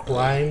of a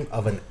crime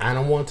of an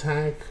animal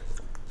attack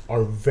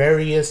or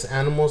various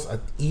animals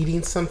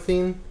eating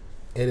something,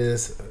 it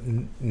is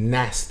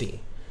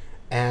nasty,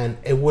 and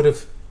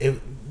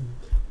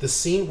the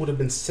scene would have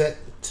been set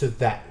to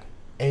that,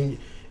 and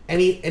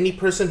any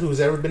person who's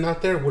ever been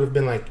out there would have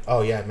been like,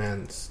 oh yeah,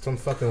 man, some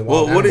fucking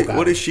wild animal.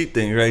 What does she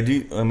think, right?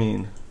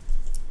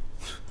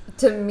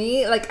 To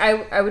me, like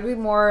I would be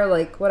more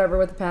like whatever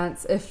with the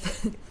pants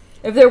if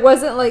there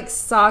wasn't like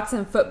socks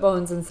and foot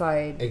bones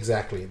inside.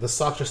 Exactly, the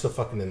socks are still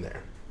fucking in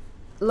there.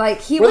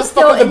 Like he was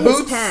still in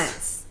his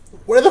pants.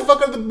 Where the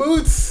fuck are the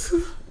boots?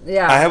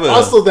 Yeah, I have where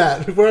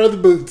are the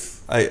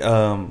boots?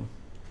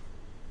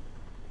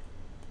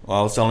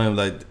 I was telling him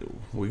that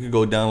we could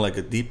go down like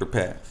a deeper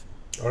path.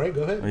 All right,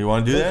 go ahead. You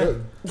want to do that?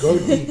 Go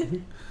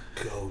deep.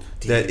 Go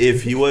deep. That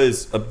if he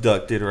was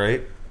abducted,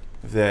 right?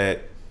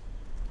 That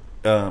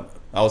I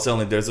was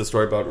telling him there's a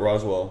story about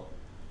Roswell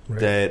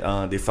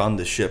that they found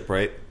the ship,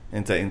 right?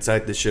 And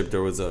inside the ship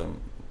there was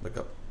like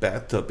a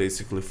bathtub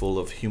basically full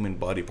of human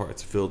body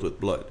parts filled with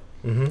blood,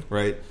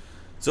 right?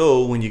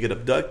 So when you get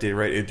abducted,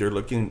 right? If they're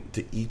looking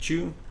to eat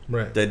you,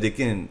 right? That they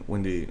can,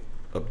 when they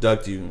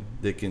abduct you,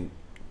 they can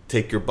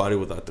take your body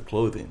without the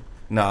clothing.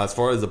 Now, as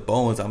far as the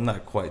bones, I'm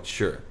not quite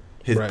sure.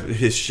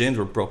 His shins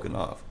were broken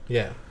off.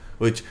 Yeah.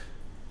 Which,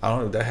 I don't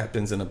know if that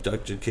happens in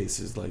abduction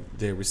cases. Like,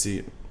 they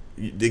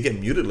get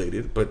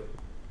mutilated, but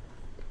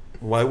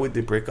why would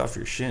they break off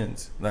your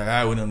shins?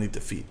 Like, we don't need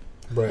the feet.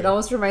 Right. It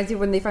almost reminds me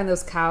when they find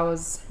those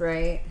cows,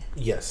 right?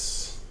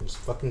 Yes. Those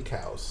fucking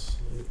cows.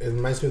 It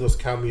reminds me of those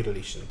cow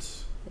mutilations.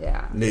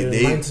 Yeah.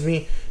 It reminds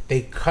me,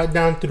 they cut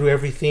down through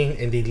everything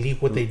and they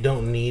leave what they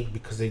don't need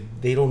because they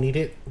don't need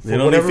it for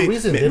whatever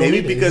reason. They don't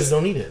need it. They just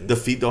don't need it. The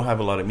feet don't have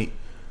a lot of meat.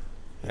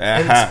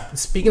 And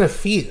speaking of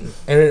feet,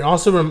 and it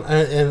also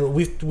and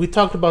we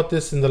talked about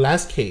this in the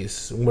last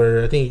case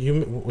where I think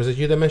was it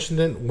you that mentioned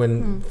it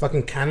when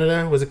fucking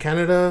Canada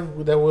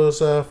that was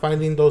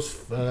finding those.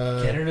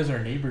 Canada's our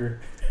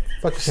neighbor.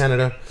 Fuck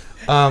Canada.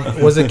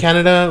 Was it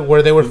Canada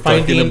where they were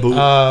finding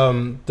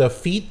the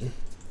feet?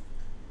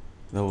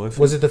 No,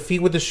 was it the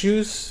feet with the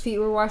shoes? Feet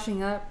were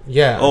washing up.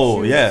 Yeah.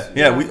 Oh, yeah.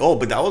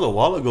 But that was a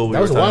while ago.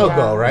 That was a while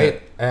ago, right? Yeah.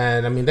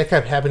 And I mean, that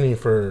kept happening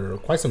for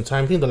quite some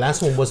time. I think the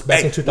last one was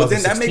back in 2016. Well,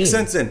 then that makes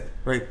sense, then,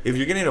 right? If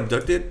you're getting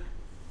abducted,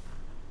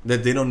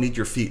 that they don't need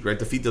your feet, right?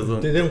 The feet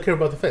doesn't. They don't care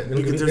about the feet.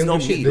 There's no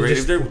meat, right?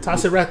 If they're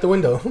toss it right out the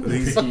window.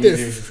 Fuck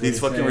this.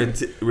 These fucking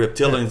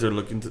reptilians are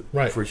looking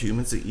for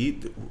humans to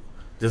eat.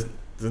 There's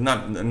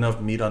not enough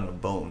meat on the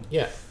bone.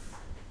 Yeah.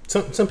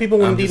 Some people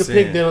when they eat a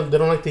pig, they don't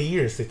like the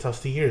ears. They toss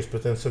the ears,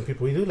 but then some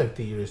people do like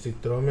the ears. They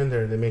throw them in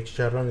there and they make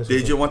chicharrones. They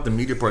just want the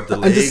meaty part, the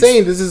legs. I'm just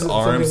saying, this is the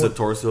arms, the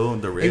torso,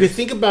 the ribs. If you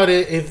think about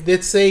it, if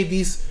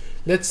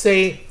let's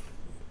say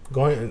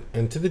going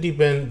into the deep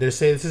end, they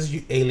say this is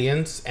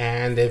aliens,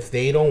 and if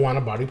they don't want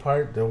a body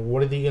part, then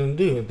what are they gonna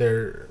do?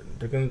 They're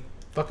gonna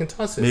fucking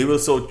toss it. Maybe it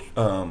was so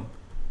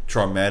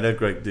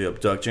traumatic, like the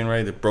abduction,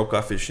 right? They broke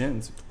off his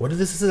shins. What if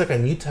this is like a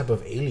new type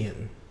of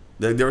alien?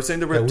 They were saying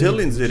the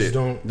reptilians did it.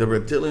 The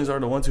reptilians are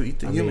the ones who eat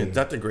the humans,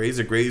 not the Greys.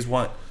 The Greys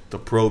want to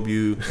probe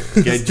you,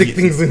 stick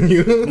things in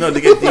you. No,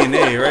 they get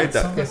DNA, right?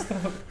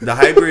 The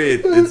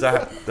hybrid, it's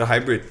the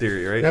hybrid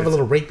theory, right? They have a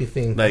little rapey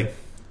thing. Like,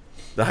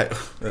 that's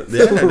what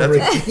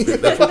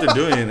they're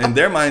doing. In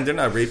their mind, they're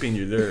not raping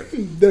you.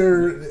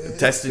 They're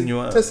testing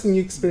you out. Testing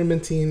you,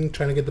 experimenting,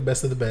 trying to get the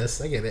best of the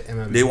best. I get it.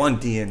 They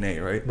want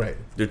DNA, right? Right.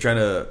 They're trying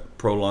to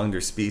prolong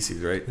their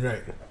species, right?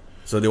 Right.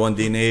 So they want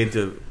DNA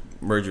to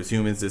merge with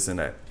humans, this and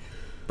that.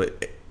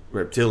 But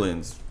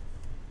reptilians,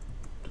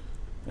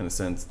 in a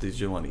sense, they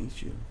just want to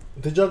eat you.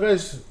 Did y'all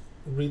guys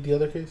read the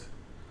other case?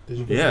 Did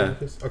you? Yeah. The other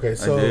case? Okay,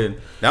 so I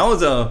did. That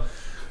was I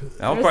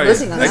don't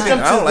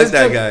like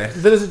that guy.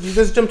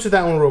 Let's jump to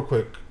that one real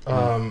quick,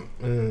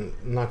 and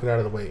knock it out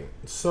of the way.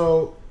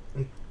 So,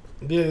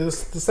 the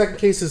second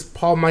case is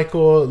Paul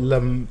Michael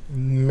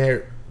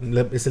Lemaitre.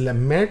 Is it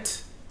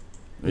Lemaitre?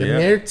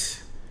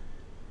 Lemaitre.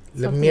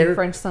 Lemaitre.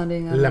 French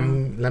sounding.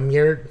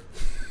 Lemaitre.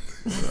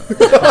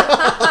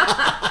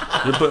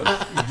 You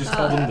just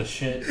called him the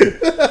shit.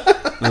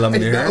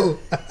 Lemaitre.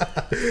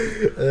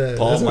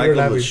 Paul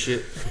Michael was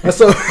shit.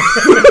 So,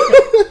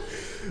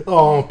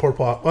 oh, poor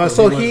Paul.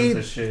 So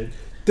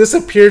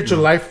disappeared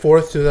July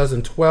 4th,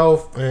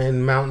 2012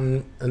 in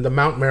the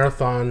Mount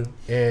Marathon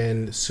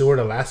in Seward,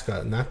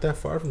 Alaska. Not that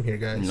far from here,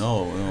 guys.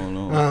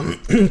 No.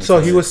 So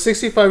he was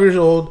 65 years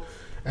old.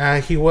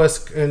 He was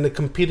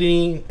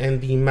competing in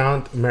the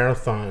Mount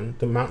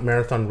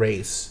Marathon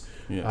race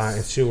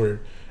in Seward.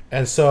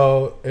 And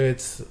so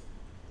it's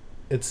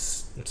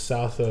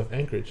south of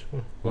Anchorage.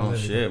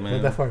 Shit, man.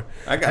 Not that far.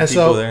 I got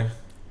people there.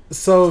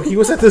 So he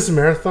was at this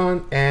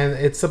marathon, and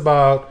it's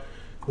about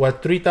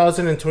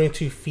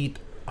 3,022 feet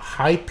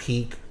high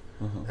peak,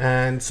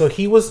 and so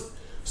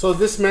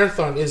this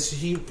marathon is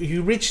he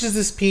reaches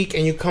this peak,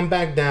 and you come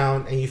back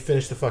down, and you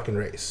finish the fucking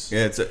race.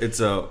 Yeah, it's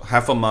a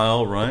half a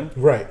mile run,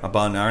 right?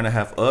 About an hour and a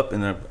half up,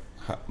 and it's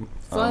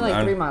only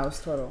like 3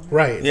 miles total,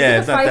 right? Yeah,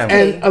 it's not that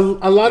much. And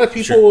a lot of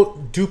people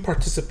do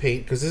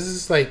participate because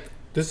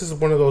this is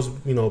one of those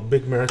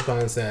big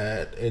marathons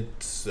that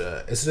it's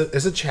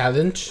a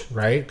challenge,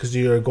 right? Because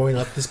you're going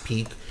up this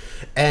peak,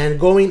 and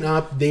going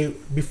up,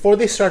 before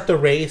they start the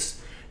race,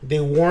 they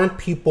warn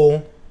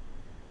people,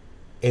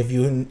 if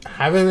you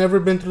haven't ever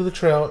been through the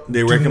trail,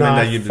 they recommend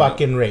that you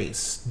fucking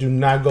race. Do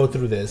not go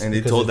through this. And they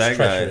told that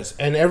treacherous.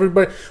 guy. And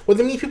everybody,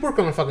 people are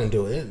gonna fucking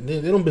do it.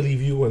 They don't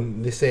believe you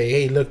when they say,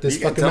 "Hey, look,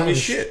 this fucking mountain is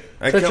shit.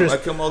 I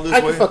come all this way.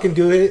 I way. can fucking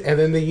do it." And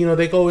then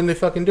they go and they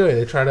fucking do it.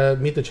 They try to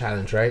meet the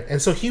challenge, right?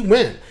 And so he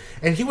went,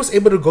 and he was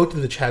able to go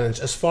through the challenge.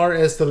 As far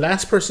as the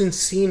last person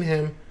seeing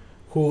him,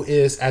 who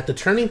is at the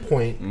turning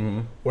point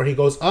where he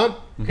goes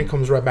up and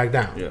comes right back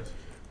down. Yes.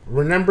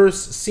 Remembers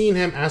seeing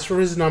him, asked for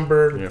his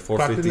number,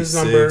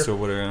 456 or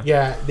whatever.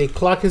 Yeah, they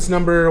clock his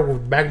number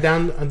back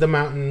down on the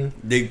mountain.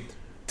 They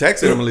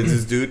texted him, like,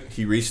 this dude,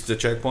 he reached the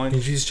checkpoint. He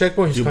reached the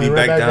checkpoint. He'll be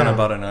back down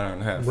about an hour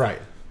and a half.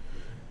 Right.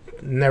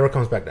 Never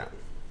comes back down.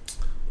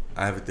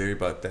 I have a theory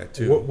about that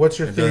too. What's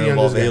your theory on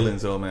this?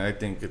 Aliens, though, man. I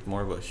think it's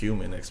more of a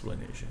human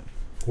explanation.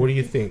 What do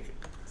you think?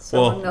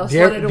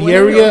 The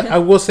area. I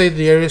will say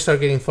the area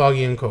started getting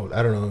foggy and cold.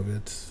 I don't know if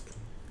it's.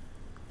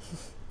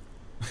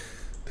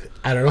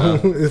 I don't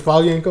know. It's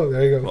foggy and cold.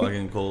 There you go. Foggy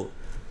and cold.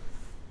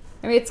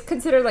 I mean, it's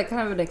considered like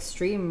kind of an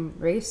extreme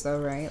race, though,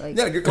 right? Like,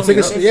 you're it's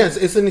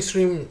an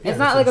extreme. It's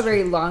not like a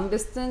very long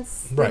distance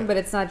thing, right. But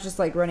it's not just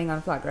like running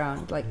on flat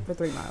ground, like for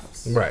 3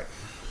 miles. Right.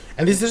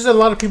 And there's a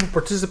lot of people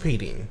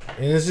participating,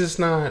 and it's just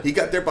not. He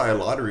got there by a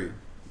lottery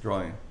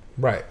drawing.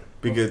 Right.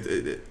 Because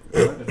it's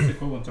the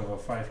equivalent of a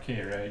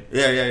 5K, right?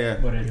 Yeah.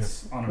 But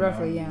it's on a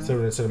roughly, mountain.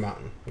 So it's a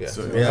mountain. Yeah.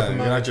 So you're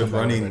not just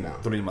running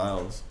 3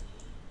 miles.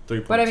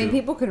 3.2. But I mean,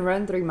 people can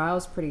run 3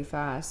 miles pretty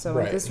fast, so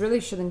like, this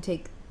really shouldn't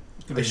take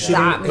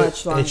that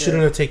much longer. It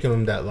shouldn't have taken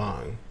them that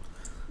long.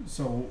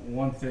 So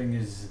one thing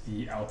is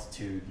the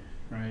altitude,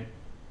 right?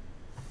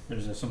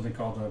 There's something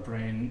called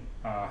brain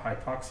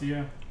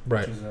hypoxia,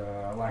 right, which is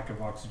a lack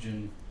of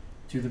oxygen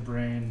to the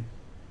brain.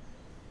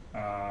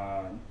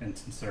 And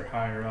since they're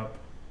higher up,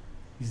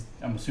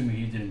 I'm assuming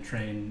he didn't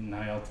train in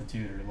high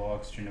altitude or low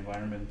oxygen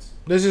environments.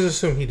 Let's just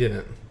assume he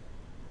didn't.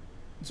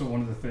 So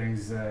one of the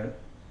things that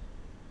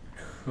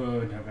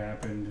could have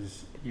happened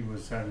is he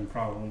was having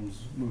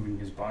problems moving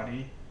his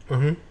body.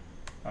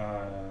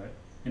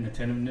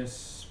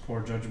 Inattentiveness,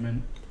 poor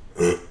judgment.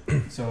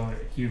 So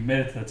he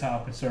made it to the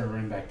top and started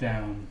running back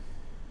down,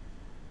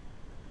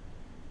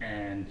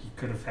 and he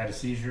could have had a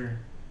seizure,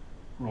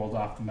 rolled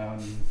off the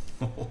mountain.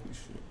 Holy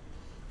shit.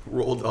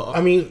 Rolled off.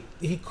 I mean,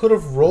 he could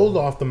have rolled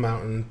off the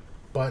mountain,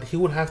 but he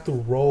would have to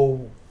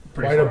roll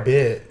quite a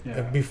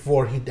bit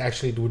before he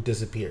actually would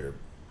disappear.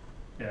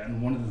 Yeah,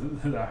 and one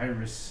of the high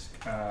risk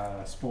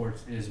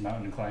sports is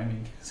mountain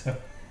climbing. So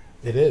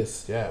it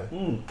is, yeah.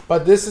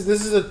 But this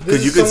is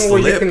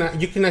somewhere where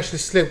you can actually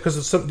slip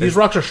because these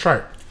rocks are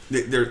sharp.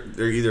 They're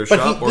either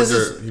sharp or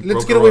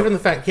let's get away from the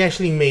fact he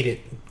actually made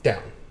it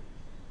down.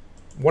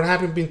 What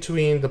happened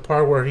between the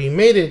part where he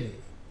made it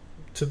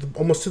to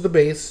almost to the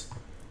base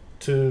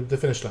to the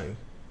finish line?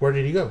 Where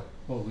did he go?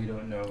 Well, we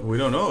don't know. We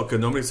don't know because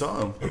nobody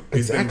saw him.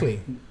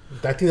 Exactly.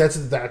 I think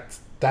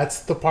that's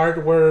the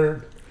part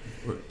where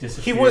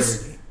he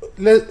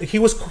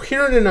was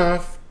coherent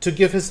enough to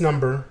give his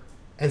number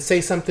and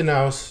say something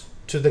else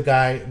to the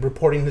guy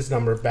reporting his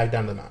number back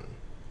down the mountain.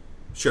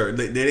 Sure,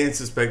 they didn't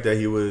suspect that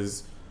he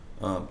was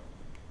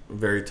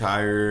very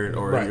tired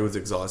or he was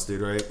exhausted,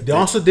 right? They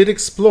also did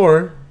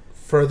explore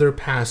further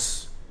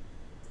past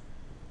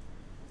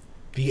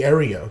the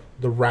area,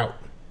 the route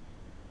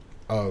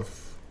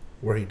of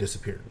where he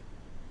disappeared,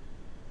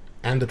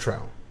 and the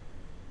trail.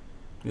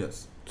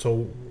 Yes.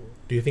 So,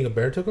 do you think a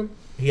bear took him?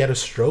 He had a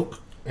stroke,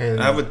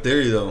 and I have a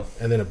theory though.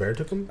 And then a bear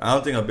took him. I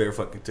don't think a bear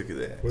fucking took his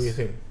ass. What do you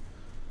think?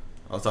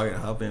 I was talking to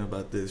Hoppin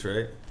about this,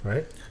 right?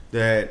 Right.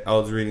 That I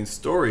was reading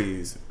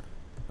stories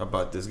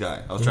about this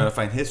guy. I was trying to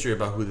find history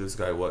about who this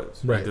guy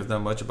was. Right. Like, there's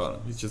not much about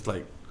him. He's just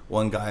like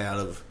one guy out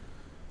of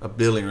a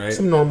building, right?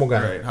 Some normal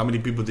guy. Right. How many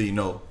people do you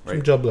know? Right.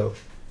 Some Joe Blow.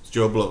 It's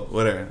Joe Blow.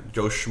 Whatever.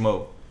 Joe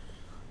Schmo.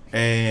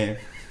 And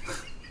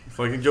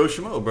fucking Joe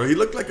Schmo, bro. He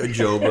looked like a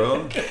Joe,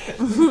 bro. Joe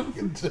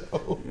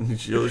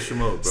Schmo,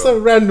 bro.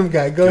 Some random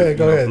guy. Go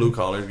ahead. Blue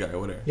collar guy,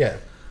 whatever. Yeah.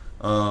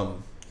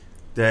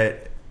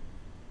 That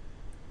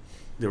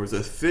there was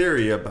a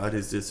theory about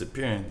his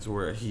disappearance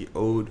where he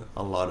owed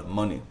a lot of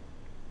money.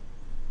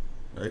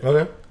 Right?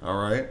 Okay. All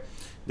right.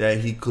 That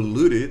he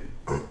colluded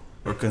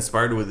or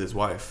conspired with his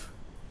wife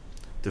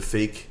to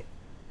fake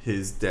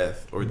his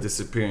death or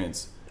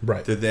disappearance.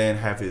 Right. To then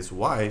have his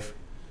wife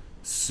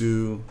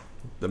sue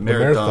the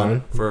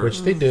marathon for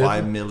which they did.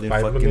 $5 million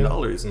fucking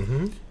dollars.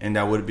 Mm-hmm. And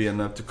that would be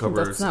enough to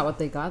cover. That's not what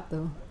they got,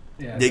 though.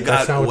 Yeah, they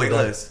got way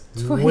less.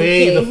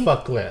 Way the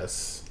fuck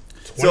less.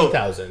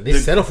 20,000. They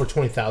settled for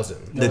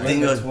 20,000. No,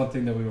 that's one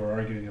thing that we were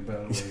arguing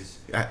about was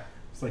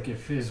it's like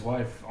if his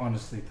wife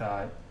honestly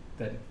thought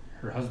that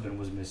her husband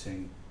was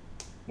missing,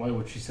 why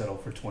would she settle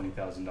for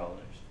 $20,000?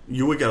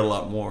 You would get a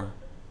lot more.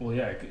 Well,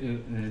 yeah,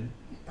 it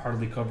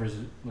hardly covers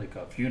like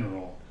a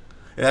funeral.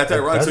 Yeah, that's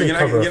ironic. So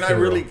you're not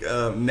really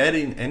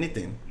netting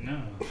anything.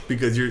 No,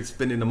 because you're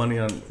spending the money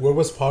on. Where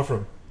was Paul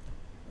from?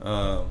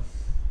 I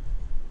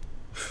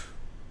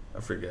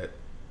forget.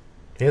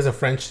 He has a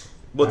French.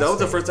 Well, that was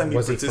the first time he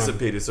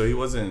participated, so he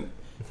wasn't.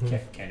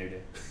 Canada.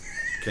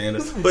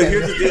 But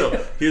here's the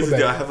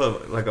deal. I have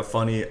a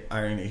funny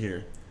irony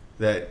here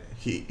that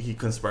he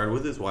conspired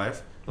with his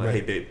wife. Like, hey,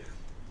 babe,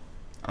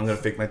 I'm gonna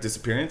fake my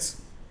disappearance.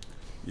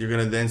 You're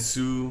gonna then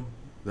sue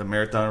the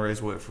marathon race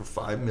for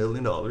 $5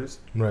 million.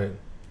 Right.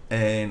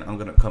 And I'm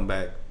gonna come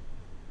back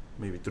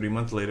maybe 3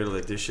 months later,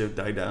 let this shit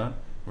die down.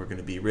 We're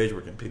gonna be rich.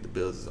 We're gonna pay the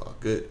bills. It's all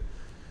good.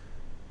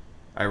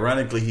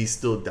 Ironically, he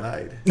still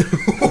died.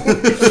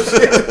 That's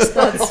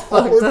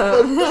fucked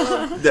up.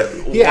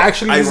 He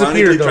actually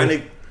ironically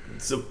trying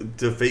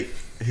to fake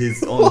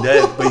his own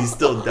death, but he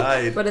still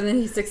died. But then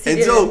he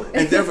succeeded.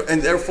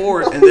 And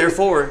therefore,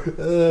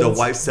 the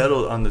wife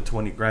settled on the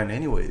 $20,000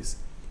 anyways,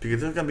 because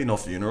there's gonna be no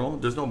funeral.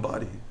 There's no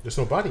body.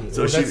 So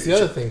that's the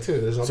other thing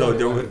too. There's no so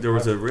there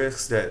was a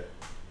risk that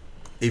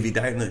if he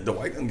died, the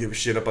wife doesn't give a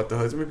shit about the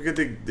husband because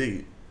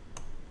they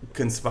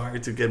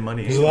conspired to get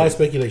money. There's a lot of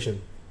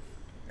speculation.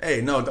 Hey,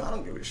 no, I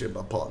don't give a shit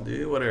about Paul,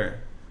 dude.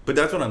 Whatever. But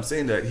that's what I'm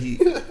saying, that he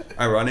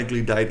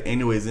ironically died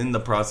anyways in the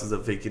process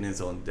of faking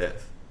his own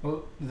death.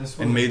 Well,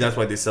 maybe that's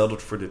why they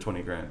settled for the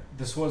 $20,000.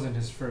 This wasn't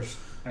his first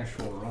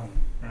actual run,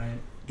 right?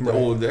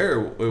 Oh, there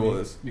it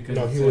was. Because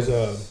no, he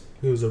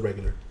was a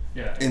regular.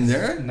 Yeah. In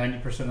there?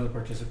 90% of the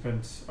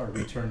participants are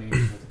returning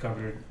with a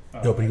covered.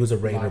 No, but he was a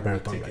regular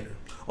marathon rider.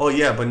 Oh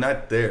yeah, but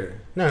not there.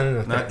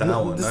 No. Not that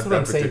one. This not is what that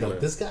I'm saying though.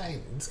 particular.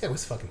 This guy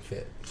was fucking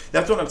fit.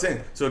 That's what I'm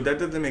saying. So that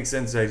doesn't make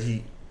sense that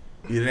he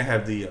didn't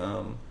have the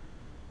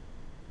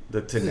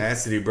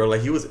tenacity, bro.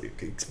 Like he was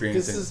experiencing.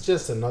 This is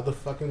just another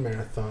fucking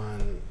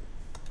marathon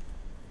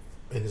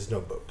in his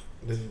notebook.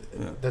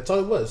 That's all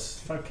it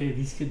was. 5K.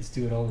 These kids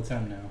do it all the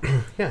time now.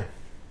 Yeah.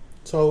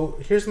 So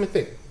here's my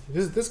thing.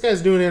 This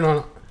guy's doing it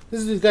on.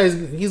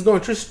 He's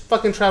going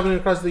fucking traveling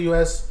across the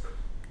U.S.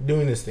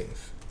 doing these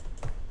things.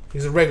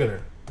 He's a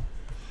regular.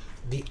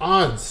 The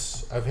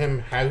odds of him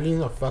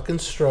having a fucking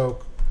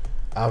stroke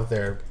out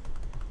there,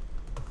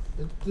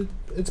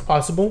 it's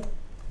possible.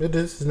 It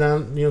is. It's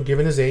not,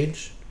 given his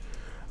age.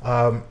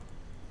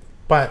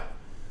 But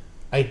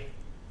I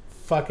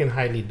fucking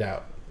highly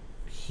doubt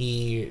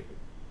he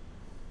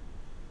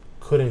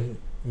couldn't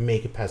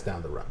make it past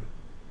down the run.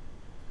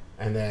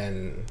 And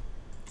then...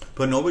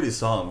 But nobody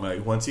saw him.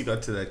 Like, once he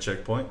got to that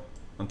checkpoint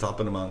on top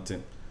of the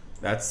mountain,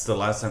 that's the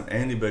last time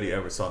anybody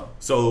ever saw him.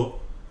 So...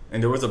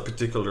 And there was a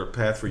particular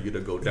path for you to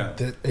go down.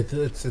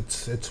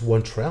 It's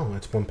one trail.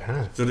 It's one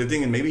path. So the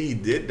thing is, maybe he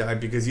did die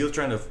because he was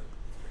trying to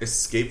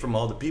escape from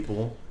all the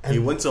people. And he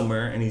went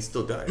somewhere and he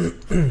still died.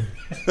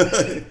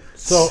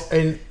 So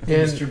and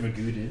Mr.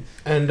 Magoo did.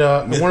 And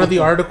one of the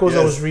articles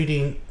I was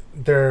reading,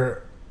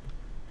 there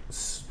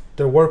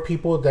were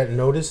people that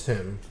noticed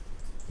him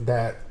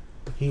that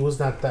he was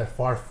not that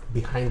far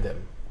behind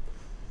them.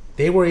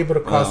 They were able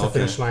to cross the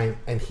finish line,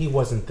 and he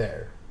wasn't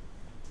there.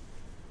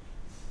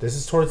 This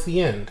is towards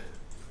the end.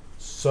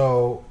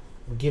 So,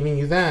 giving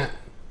you that,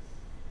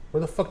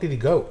 where the fuck did he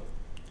go?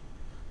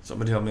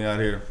 Somebody help me out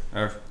here.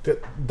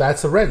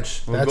 That's a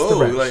wrench. That's the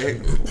wrench. Like, hey,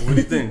 what do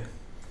you think?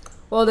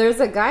 Well, there's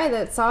a guy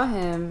that saw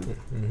him.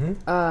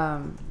 Mm-hmm.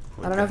 I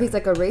don't know if he's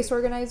like a race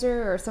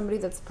organizer or somebody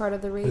that's part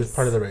of the race. He's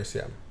part of the race,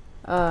 yeah.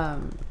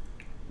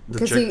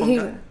 Because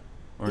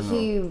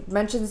he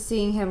mentioned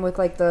seeing him with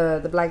like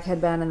the black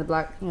headband and the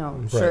black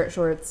shirt,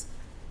 shorts,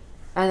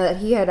 and that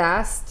he had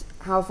asked,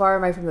 how far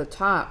am I from the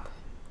top?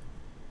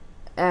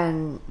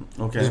 And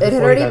it had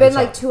already been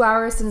like 2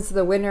 hours since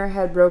the winner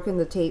had broken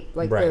the tape,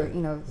 like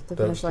the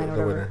finish line or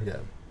whatever. Winner, yeah.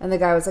 And the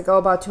guy was like,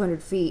 about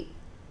 200 feet.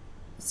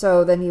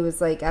 So then he was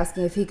like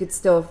asking if he could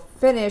still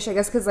finish. I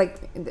guess because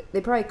like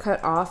they probably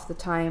cut off the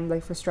time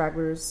like for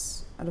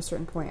stragglers at a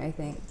certain point, I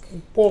think.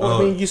 Well,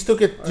 I mean, you still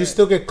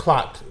get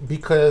clocked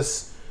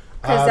because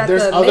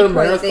there's other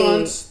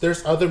marathons.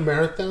 There's other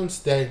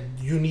marathons that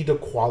you need to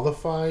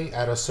qualify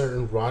at a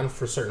certain run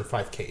for certain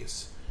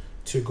 5Ks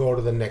to go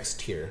to the next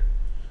tier.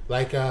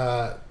 Like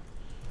I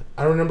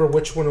don't remember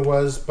which one it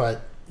was,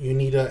 but you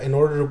need in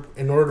order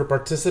to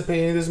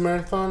participate in this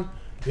marathon,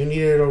 you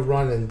needed to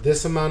run in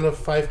this amount of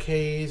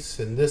 5Ks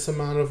and this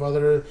amount of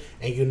other,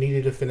 and you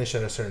needed to finish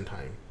at a certain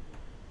time.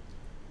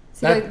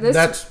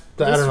 This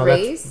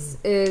race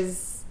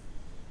is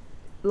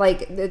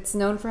like it's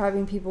known for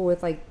having people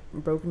with like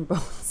broken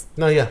bones.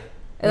 No, yeah,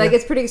 and like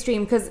it's pretty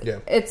extreme because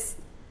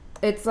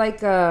it's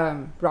like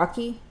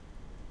rocky.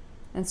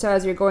 And so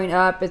as you're going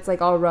up, it's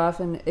like all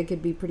rough and it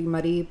could be pretty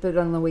muddy. But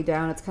on the way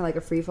down, it's kind of like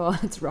a free fall.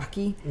 It's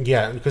rocky.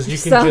 Yeah, because you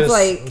can just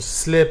like,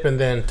 slip and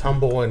then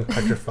tumble and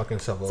cut your fucking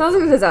self open. Sounds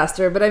like a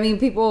disaster, but I mean,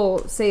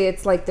 people say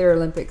it's like their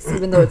Olympics,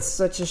 even though it's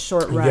such a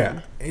short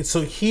run. Yeah,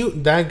 so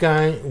that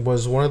guy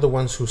was one of the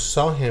ones who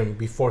saw him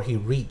before he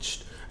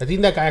reached. I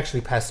think that guy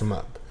actually passed him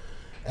up.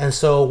 And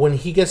so when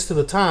he gets to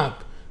the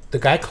top, the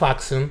guy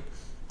clocks him,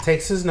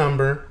 takes his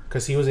number,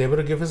 because he was able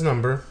to give his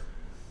number,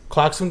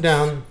 clocks him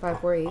down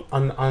 548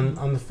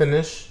 on the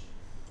finish.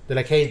 They're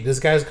like, hey, this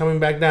guy's coming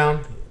back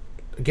down.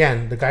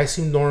 Again, the guy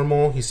seemed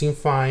normal. He seemed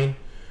fine.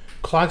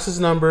 Clocks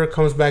his number,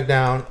 comes back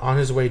down on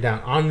his way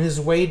down. On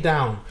his way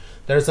down,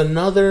 there's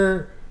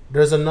another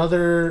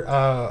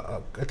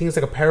I think it's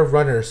like a pair of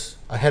runners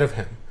ahead of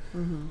him.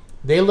 Mm-hmm.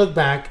 They look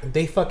back.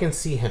 They fucking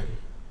see him.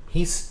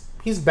 He's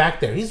back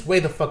there. He's way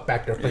the fuck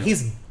back there, but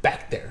he's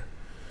back there.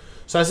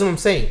 So that's what I'm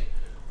saying.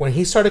 When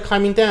he started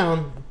climbing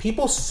down,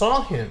 people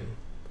saw him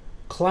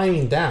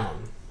climbing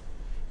down.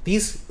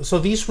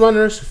 These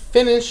runners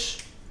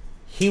finish.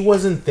 He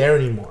wasn't there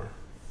anymore.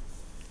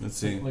 Let's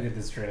see. Look at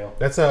this trail.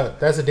 That's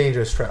a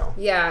dangerous trail.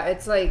 Yeah,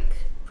 it's like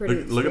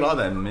pretty. Look at all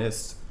that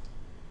mist.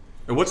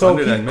 What's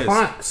under that mist?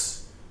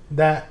 Clocks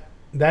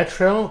that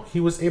trail. He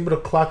was able to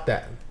clock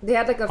that. They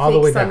had like a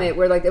fake summit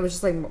where like it was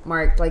just like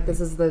marked like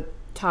this is the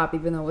top,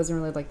 even though it wasn't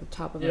really like the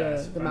top of the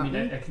mountain.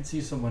 I mean, I can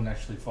see someone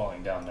actually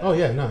falling down there. Oh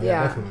yeah, no,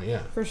 yeah, definitely,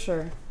 yeah, for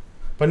sure.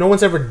 But no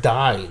one's ever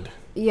died.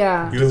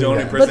 Yeah, he was the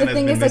only person. But the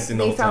thing is, like,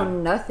 they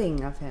found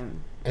nothing of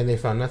him. And they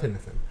found nothing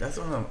of him. That's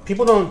what I'm.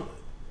 People don't.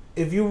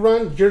 If you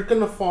run, you're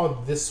gonna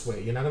fall this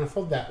way. You're not gonna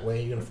fall that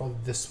way. You're gonna fall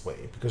this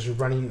way because you're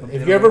running.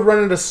 If you ever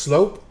run at a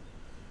slope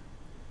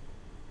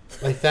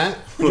like that,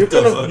 you're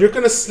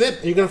gonna slip.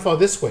 And you're gonna fall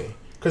this way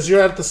because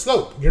you're at the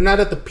slope. You're not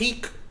at the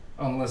peak.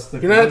 Unless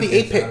you're not at the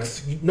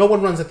apex. No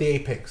one runs at the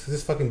apex. This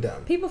is fucking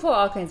dumb. People fall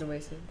all kinds of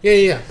ways.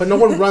 Yeah. But no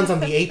one runs on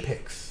the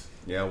apex.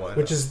 Yeah, why?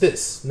 Which is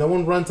this. No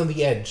one runs on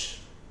the edge.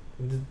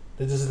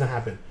 That doesn't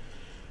happen.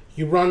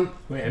 You run.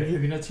 Wait, have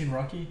you not seen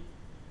Rocky?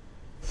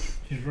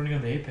 He's running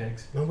on the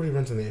apex. Nobody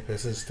runs on the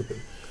apex. That's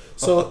stupid.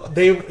 So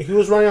he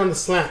was running on the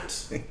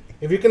slant.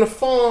 If you're gonna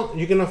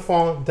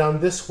fall down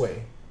this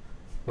way,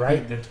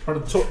 right? That's part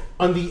of the so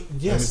on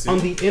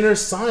the inner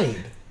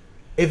side.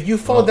 If you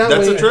fall that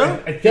that's way, that's a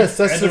trail. Yes,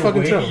 that's the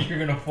fucking trail. You're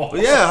gonna fall.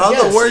 Yeah,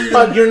 where you?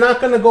 But you're not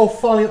gonna go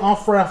falling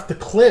off right off the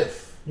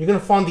cliff. You're gonna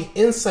fall on the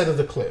inside of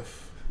the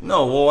cliff.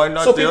 No, well, why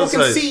not so the people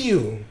outside? can see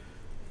you.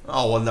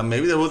 Oh, well, then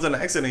maybe there was an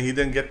accident. He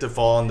didn't get to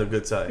fall on the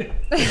good side.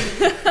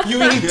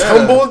 He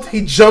tumbled.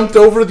 He jumped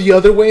over the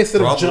other way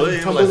instead of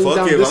tumbling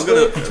down this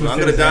way.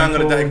 I'm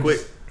gonna die quick.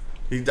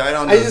 He died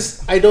on.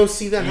 I don't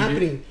see that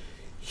happening.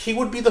 He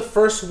would be the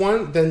first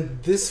one. Then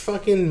this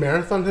fucking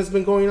marathon has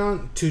been going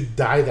on to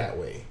die that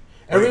way.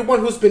 Everyone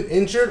who's been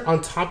injured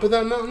on top of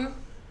that mountain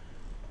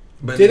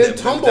didn't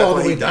tumble all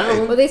the way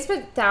down. Well, they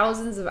spent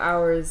thousands of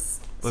hours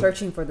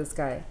searching for this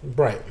guy.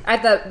 Right.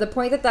 At the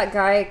point that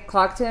guy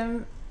clocked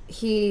him,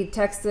 he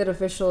texted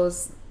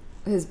officials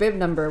his bib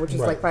number, which is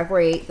like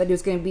 548, that he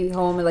was going to be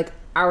home in like an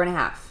hour and a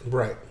half.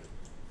 Right.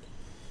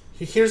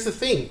 Here's the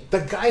thing.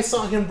 The guy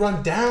saw him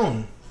run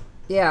down.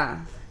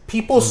 Yeah.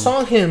 People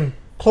saw him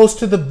close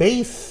to the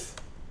base.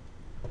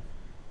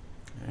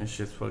 That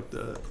shit's fucked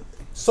up.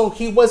 So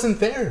he wasn't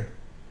there.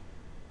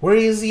 Where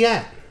is he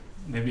at?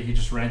 Maybe he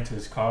just ran to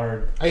his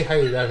car. I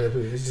highly doubt it.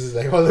 He's just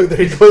like, oh, look,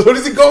 there he goes. Where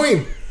is he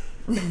going?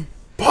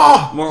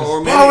 Pa!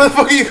 Or maybe, where the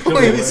fuck are you going?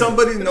 Maybe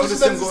somebody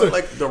noticed him going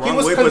like the wrong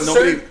way, but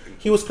nobody.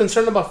 He was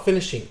concerned about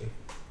finishing,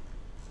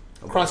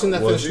 crossing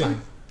that finish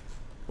line.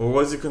 Or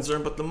was he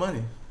concerned about the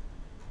money?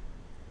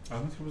 I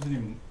don't think there was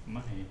any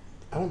money.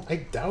 I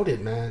doubt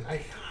it, man. I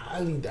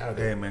highly doubt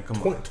it. Hey, man,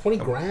 come on. 20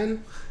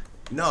 grand?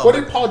 No. What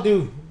did Paul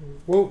do?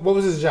 What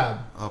was his job?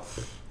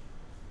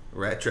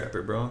 Rat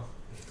trapper, bro.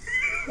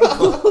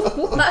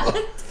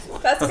 What?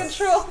 That's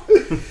control.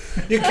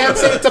 You can't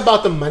say it's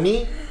about the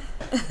money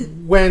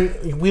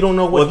when we don't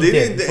know what he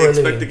did. Well, they didn't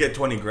expect to get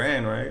 20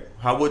 grand, right?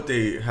 How would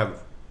they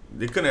have?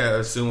 They couldn't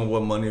assume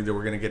what money they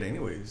were going to get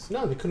anyways.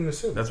 No, they couldn't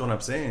assume. That's what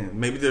I'm saying.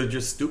 Maybe they're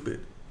just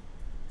stupid.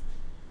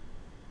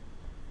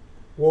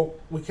 Well,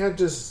 we can't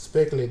just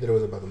speculate that it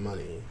was about the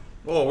money.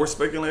 Well, we're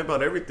speculating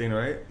about everything,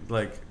 right?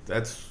 Like,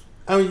 that's...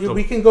 I mean,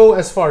 we can go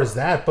as far as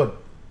that, but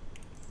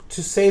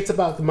to say it's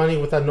about the money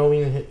without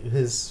knowing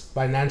his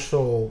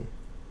financial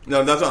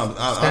that's what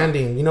I'm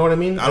standing, you know what I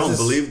mean? I don't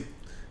believe...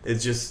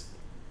 It's just...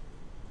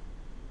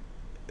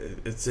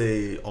 It's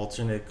a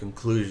alternate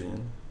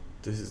conclusion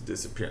to his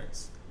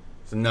disappearance.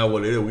 So now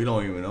what it is, we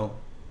don't even know.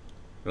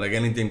 Like,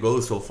 anything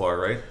goes so far,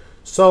 right?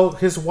 So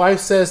his wife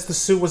says the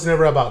suit was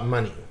never about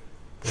money.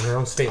 In her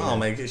own statement. Oh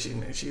man,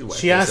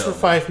 she asked for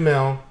 $5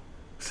 million,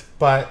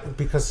 but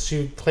because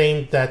she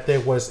claimed that there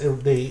was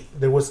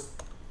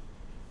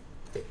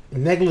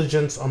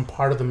negligence on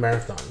part of the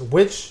marathon,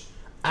 which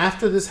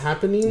after this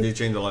happening, they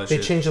changed a lot of shit.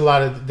 They changed a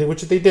lot of...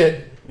 which they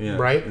did. Yeah,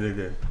 right? They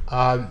did.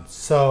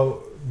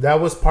 So that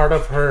was part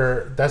of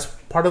her... That's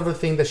part of the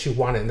thing that she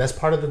wanted. And that's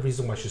part of the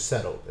reason why she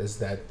settled. Is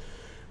that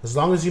as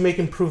long as you make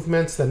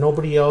improvements, that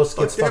nobody else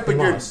gets fucking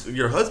lost.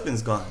 Your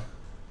husband's gone.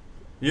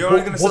 You're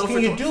only going to settle for...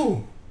 What can you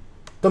do?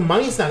 The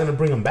money's not going to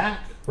bring him back,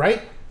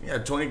 right? Yeah,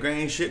 20 grand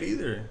ain't shit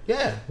either.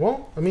 Yeah,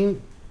 well, I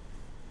mean...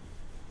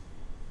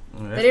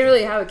 They didn't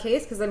really have a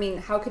case, because, I mean,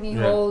 how can you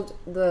hold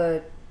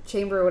the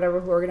chamber or whatever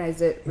who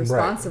organized it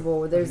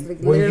responsible? Right. There's like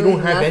literally you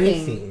don't have nothing.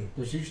 anything.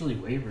 There's usually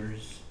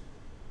waivers.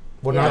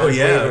 Well, now there's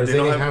waivers. They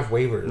didn't have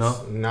waivers.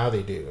 No. Now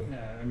they do.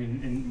 Yeah, I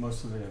mean, in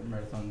most of the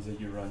marathons that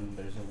you run,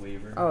 there's a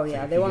waiver. Oh,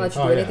 yeah. They won't let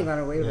you do anything on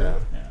a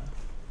waiver. Yeah.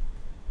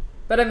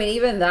 But, I mean,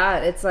 even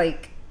that, it's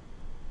like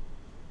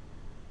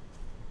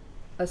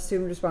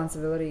assumed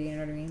responsibility, you know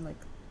what I mean? Like,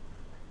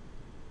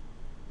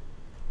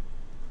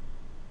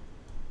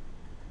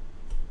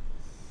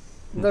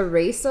 the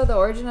race, though, the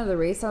origin of the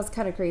race sounds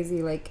kind of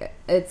crazy. Like,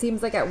 it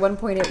seems like at one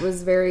point it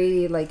was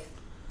very, like,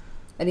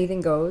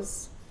 anything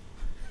goes.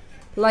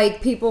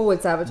 Like, people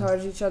would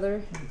sabotage each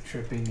other.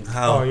 Tripping.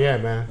 How? Oh, yeah,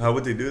 man. How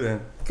would they do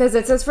that? Because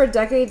it says for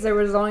decades there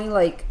was only,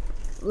 like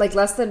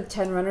less than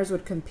 10 runners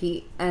would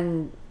compete.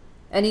 And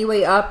any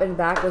way up and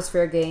back was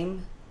fair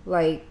game.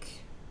 Like...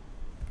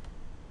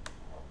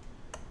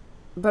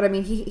 But, I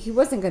mean, he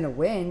wasn't going to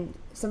win.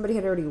 Somebody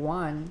had already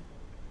won.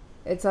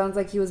 It sounds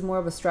like he was more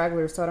of a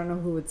straggler, so I don't know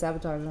who would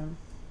sabotage him.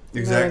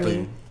 Exactly. I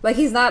mean? Like,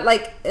 he's not,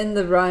 like, in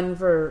the run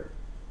for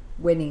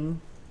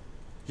winning.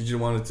 He just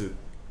wanted to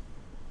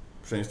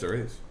finish the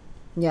race.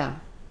 Yeah.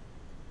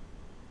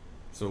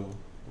 So,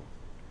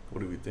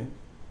 what do we think?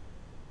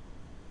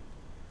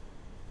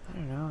 I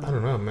don't know. I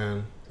don't know,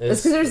 man.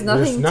 It's because there's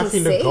nothing to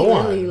say, go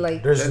on. really.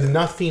 Like, there's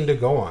nothing to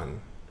go on.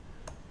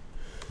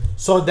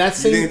 So that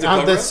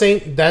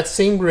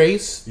same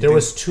race, there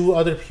was 2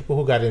 other people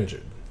who got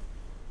injured.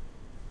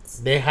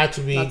 They had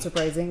to be not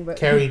surprising, but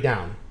carried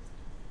down.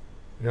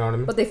 You know what I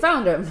mean? But they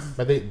found him.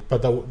 But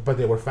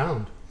they were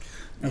found.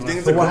 You think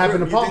it's so what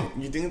happened to Paul?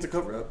 You think it's a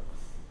cover up?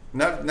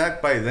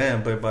 Not by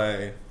them, but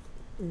by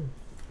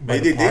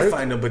maybe they did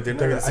find him, but they're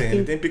not gonna say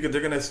anything because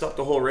they're gonna stop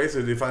the whole race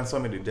if they find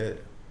somebody dead.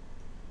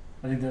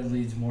 I think that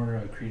leads more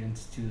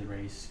credence to the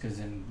race because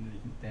then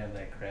they have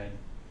that cred.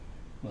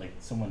 Like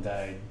someone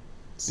died.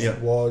 Yeah.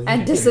 Well,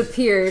 and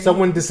disappeared.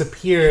 Someone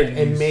disappeared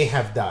and may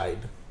have died.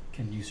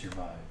 Can you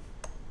survive?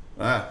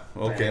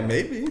 Okay,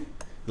 maybe.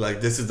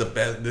 Like this is the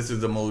best. This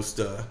is the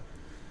most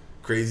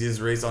craziest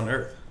race on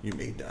earth. You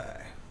may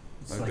die.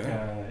 It's like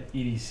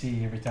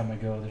EDC. Every time I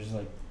go, there's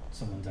like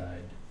someone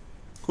died.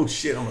 Oh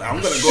shit! I'm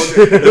gonna go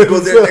there. Let's go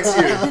there next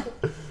year.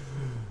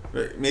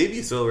 Right,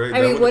 maybe so. Right?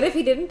 I mean, what if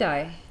he didn't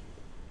die?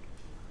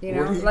 You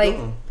know, like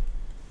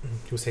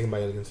he was taken by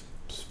aliens.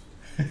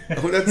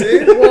 Oh, that's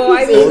it. Well,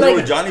 I mean,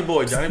 like Johnny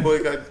Boy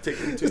got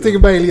taken too. He was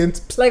taken by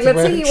aliens. Like, let's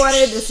say he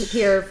wanted to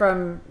disappear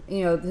from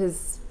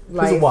his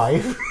life. His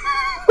wife.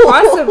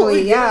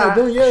 Possibly, yeah.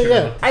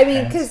 Yeah. I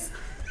mean, because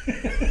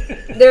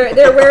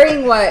they're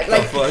wearing what,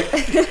 like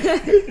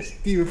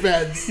leave your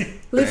pants.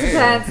 Leave your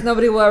pants.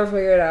 Nobody will ever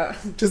figure it out.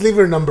 Just leave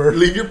her number.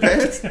 Leave your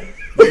pants.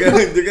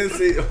 They're gonna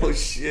say, "Oh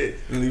shit,"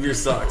 and leave your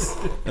socks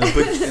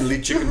and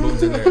leave chicken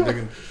bones in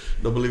there.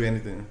 They'll believe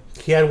anything.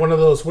 He had one of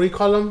those. What do you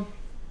call them?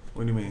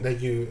 What do you mean? That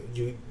you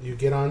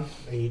get on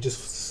and you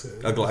just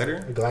a glider.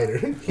 A glider.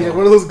 He had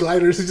one of those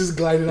gliders. He just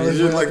glided on.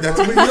 Just like that.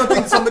 You don't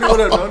think somebody would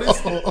have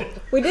noticed?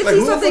 We did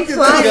see something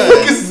flying.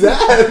 What is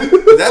that?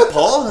 Is that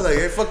Paul? Like,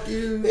 hey, fuck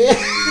you.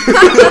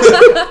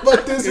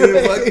 Fuck this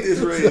race. Fuck this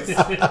race.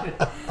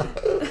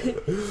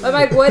 I'm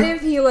like, what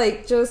if he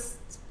like just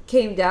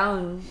came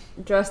down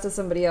dressed as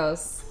somebody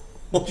else?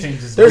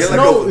 There's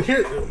no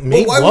here.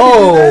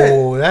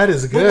 Whoa, that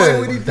is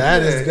good.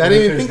 That is. I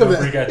didn't even think of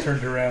that. He got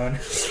turned around.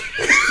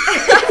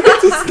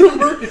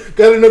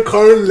 Got in a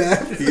car and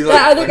left.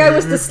 That other guy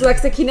was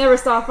dyslexic. He never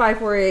saw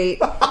 548.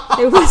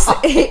 It was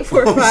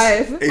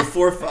 845.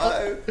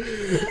 845.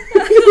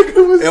 It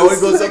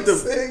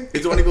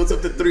only goes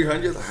up to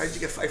 300. Like, how'd you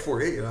get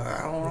 548?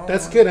 I don't know.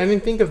 That's good. I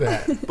didn't think of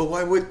that. But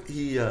why would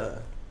he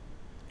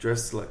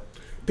dress like?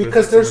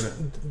 Because there's,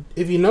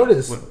 if you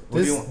notice,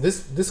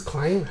 this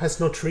climb has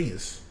no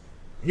trees.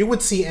 You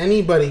would see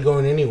anybody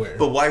going anywhere.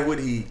 But why would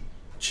he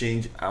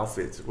change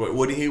outfits?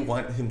 Wouldn't he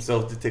want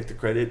himself to take the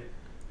credit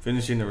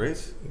finishing the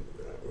race?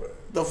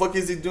 The fuck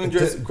is he doing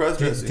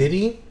cross-dressing? Did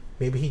he?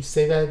 Maybe he'd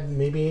say that.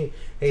 Maybe,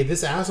 hey,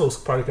 this asshole's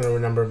probably going to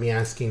remember me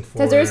asking for...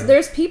 Because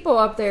there's people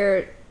up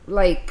there,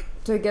 like,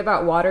 to give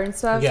out water and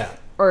stuff. Yeah.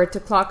 Or to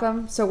clock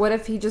them. So what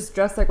if he just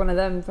dressed like one of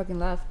them and fucking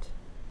left?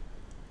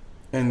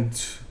 And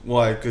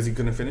why? Because he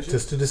couldn't finish it?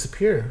 Just to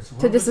disappear.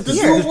 To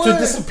disappear. To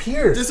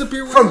disappear.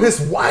 Disappear from his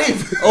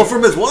wife. Oh,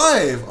 from his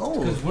wife. Oh.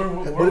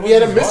 What if he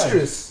had a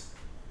mistress?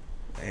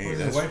 Hey, where's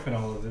his wife in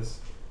all of this?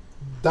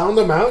 Down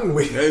the mountain.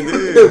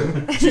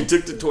 She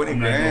took the 20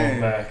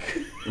 grand. Back.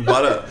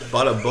 Bought a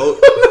boat.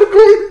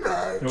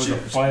 There was a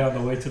fight on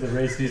the way to the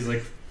race. He's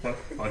like,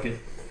 fuck it.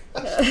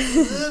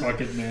 Fuck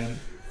it, man.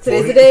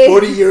 Today's the day.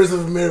 40 years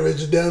of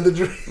marriage down the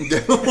drain.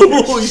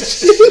 Holy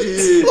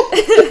shit.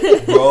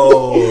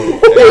 Bro.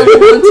 Down the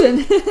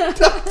mountain.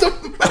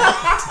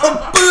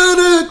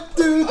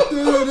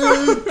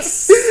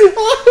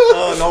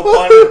 Oh, no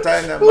pun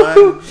intended,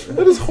 man.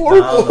 That is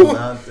horrible. Down the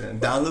mountain.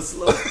 Down the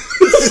slope.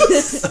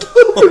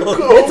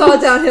 It's all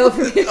downhill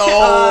from here.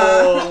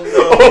 Oh,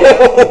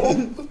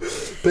 no.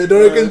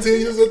 Pandora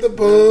continues at the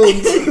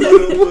bones.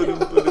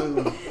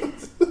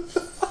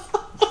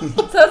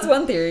 So that's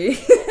one theory.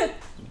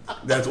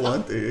 That's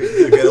one thing.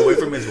 To get away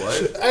from his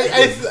wife.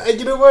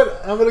 You know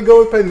what? I'm gonna go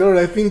with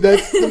Pandora. I think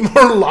that's the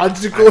more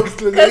logical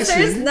explanation. Because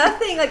there's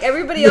nothing. Like,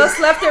 everybody else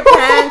left their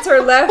pants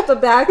or left a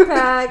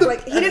backpack.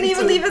 Like, he didn't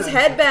even leave his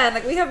headband.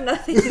 Like, we have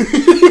nothing.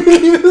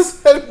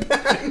 His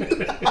headband.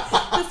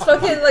 This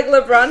fucking, like,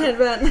 LeBron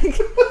headband.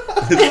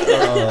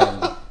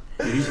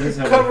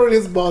 Covering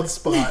his bald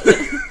spot.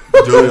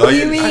 Dude,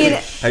 you mean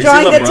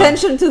drawing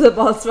attention to the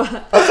bald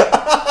spot?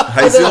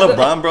 I see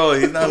LeBron, bro.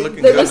 He's not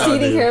looking good. The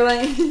receding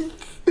hairline.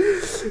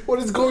 What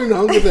is going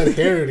on with that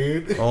hair,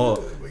 dude? Oh,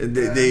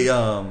 they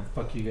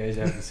Fuck, you guys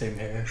have the same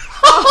hair.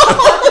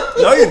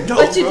 No, you don't.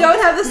 But you don't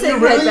have the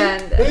same really?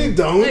 headband. No, you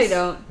don't. No, you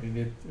don't. I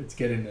mean, it's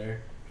getting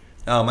there.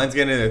 Oh, mine's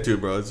getting in there too,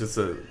 bro. It's just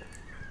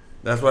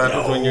that's what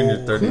happens when you're in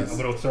your 30s. I'm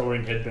gonna start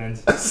wearing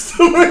headbands.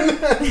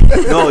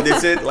 No, they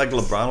said like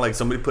LeBron, like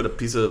somebody put a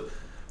piece of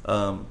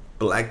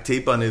black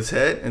tape on his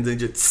head and then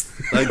just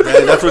like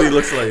that. That's what he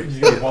looks like. He's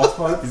got a bald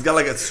spot. He's got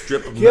like a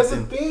strip of He has a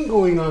nothing. thing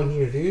going on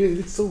here, dude.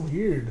 It's so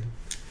weird.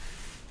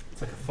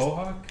 It's like a faux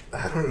hawk.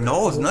 I don't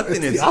know. No, it's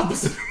nothing. It's the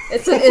opposite.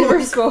 It's an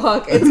inverse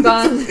mohawk. It's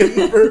gone.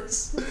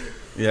 Inverse.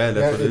 Yeah,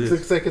 that's what it is.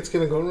 Looks like it's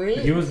gonna go right.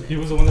 He was the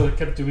one that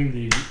kept doing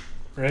the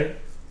right.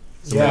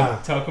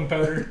 Talcum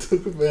powder.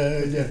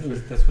 Yeah.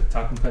 That's what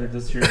talcum powder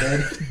does to your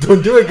head.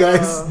 Don't do it,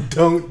 guys.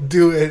 Don't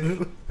do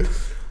it.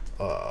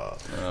 Poor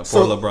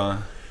So-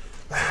 LeBron.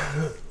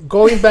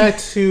 Going back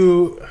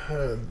to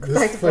this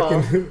Back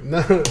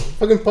to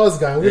fucking pause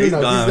guy. We Yeah, he's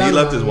don't know. gone. He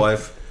left his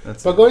wife.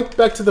 That's But going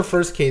back to the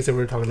first case that we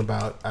were talking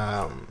about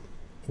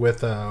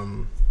with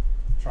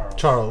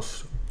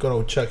Charles, good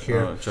old Chuck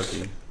here.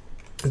 Chucky.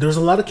 There's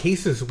a lot of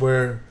cases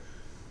where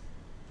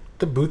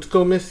the boots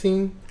go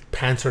missing,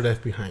 pants are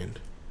left behind.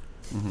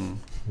 Mm-hmm.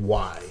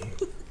 Why?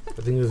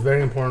 I think it's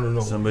very important to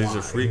know. Somebody's why.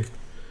 a freak.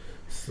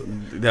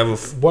 They have a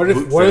What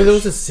if there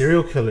was a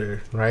serial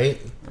killer, right?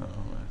 Oh,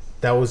 man.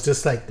 That was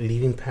just like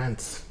leaving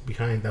pants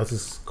behind. That was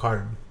his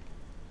card.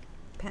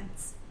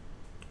 Pants.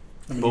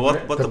 But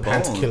what The the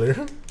pants bone?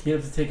 killer. You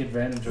have to take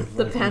advantage of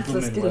The like, pantsless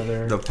implement killer.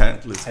 leather, The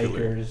pantless killer.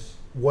 hikers.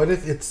 What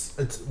if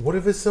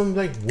it's some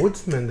like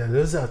woodsman that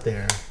lives out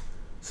there,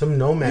 some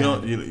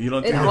nomad. You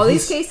don't In think all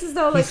he's- these cases,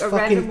 though, like He's a fucking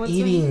random woodsman.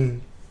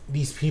 eating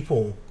these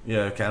people.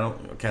 Yeah,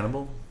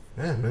 cannibal.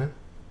 Yeah, man.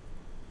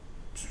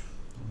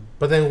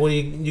 But then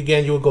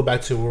you would go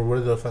back to where were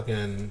the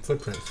fucking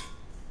footprints?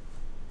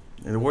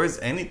 And where's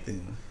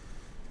anything?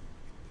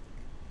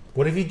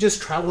 What if he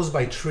just travels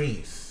by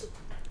trees?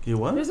 You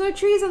what? There's no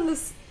trees on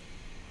this.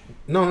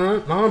 No,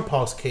 not on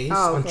Paul's case.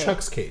 Oh, On okay.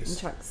 Chuck's In case.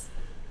 Chuck's.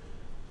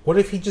 What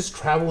if he just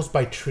travels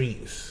by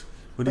trees?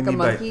 What do Like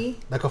you a mean monkey.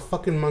 Like a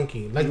fucking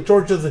monkey. Like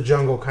George of the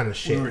Jungle kind of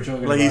shit. We were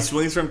joking like he about,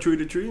 swings from tree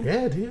to tree?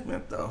 Yeah, dude.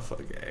 What the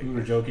fuck? we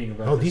were joking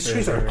about No, this these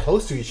trees are earlier.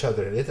 close to each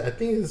other. I think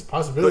there's a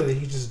possibility that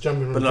he's just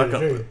jumping But from tree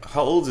to tree. like,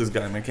 how old is this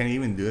guy, man? Can he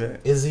even do that?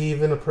 Is he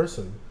even a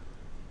person?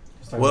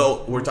 Just talking Well,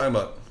 about- we're talking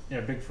about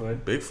yeah, Bigfoot.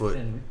 Bigfoot.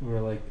 And we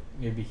were like,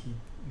 maybe he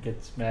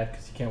gets mad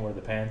because he can't wear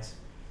the pants,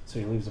 so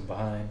he leaves them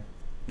behind.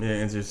 Yeah,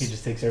 it's He just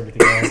just takes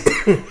everything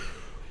else.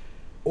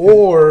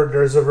 Or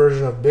there's a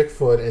version of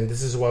Bigfoot, and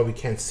this is why we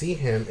can't see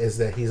him, is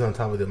that he's on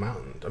top of the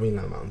mountain. I mean,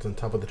 not mountains, on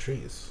top of the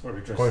trees. Or he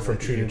dresses Going from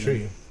like a tree to human.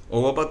 tree.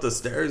 Well, what about the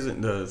stairs in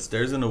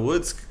the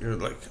woods? You're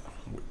like,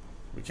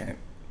 we can't.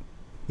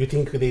 You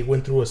think they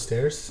went through a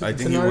stairs I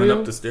think scenario? he went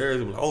up the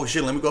stairs. Oh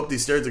shit! Let me go up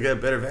these stairs to get a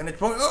better vantage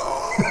point.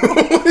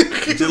 Oh,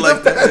 just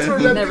like That's where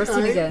that. that- Never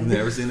seen again.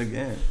 Never seen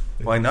again.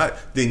 Why not?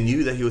 They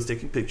knew that he was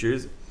taking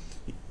pictures.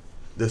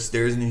 The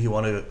stairs knew he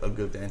wanted a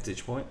good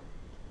vantage point.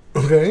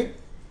 Okay.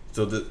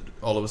 So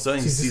all of a sudden,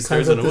 So he he sees just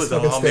stairs climbs in the up woods. this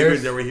fucking Oh, maybe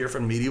stairs? they were here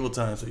from medieval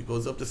times. So he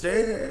goes up the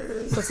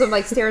stairs. So some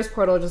like stairs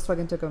portal just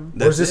fucking took him.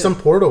 Or is this some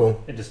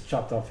portal? It just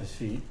chopped off his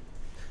feet.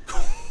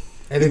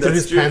 And they took That's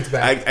his true. pants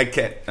back. I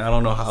can't. I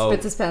don't know how.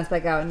 Spits his pants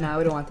back out. No,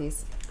 we don't want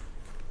these.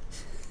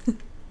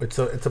 It's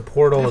a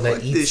portal Man, that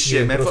fuck eats this you shit,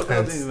 and man. those Fuck all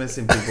pants. these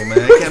missing people, man.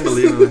 I can't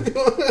believe it.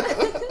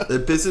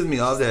 It pisses me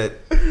off that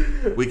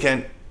we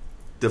can't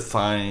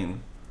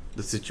define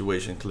the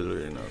situation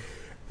clearly enough.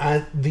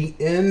 At the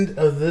end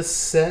of this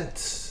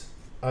set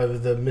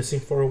of the Missing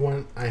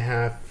 401, I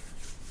have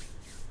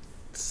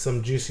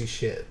some juicy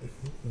shit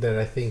that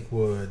I think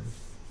would.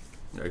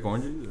 Like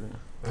oranges?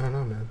 I don't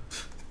know, man.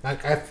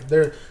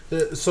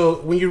 So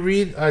when you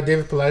read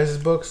David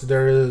Paulides' books,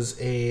 there is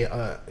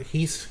a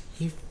he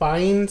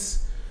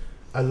finds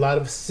a lot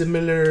of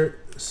similar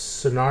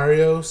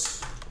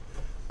scenarios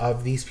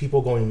of these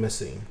people going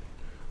missing.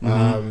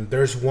 Mm-hmm.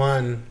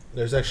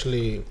 There's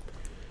actually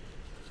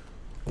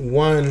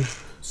one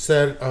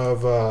set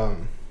of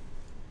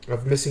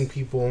missing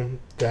people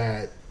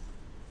that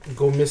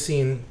go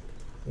missing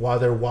while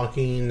they're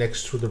walking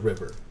next to the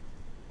river,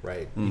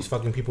 right? These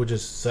fucking people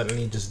just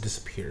suddenly just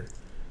disappear.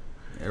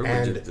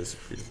 Everybody just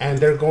disappears. And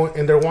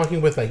they're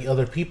walking with like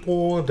other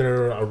people.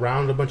 They're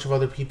around a bunch of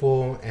other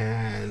people,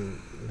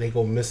 and they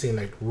go missing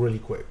like really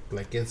quick.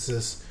 Like it's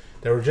this.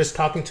 They were just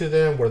talking to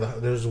them.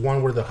 There's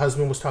one where the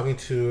husband was talking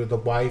to the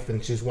wife,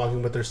 and she's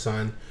walking with their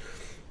son,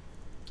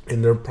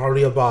 and they're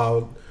probably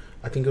about,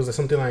 I think it was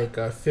something like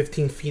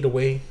 15 feet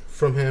away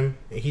from him.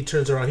 He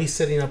turns around. He's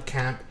setting up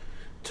camp.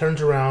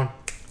 Turns around,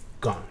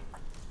 gone.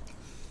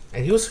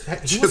 And he was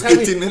having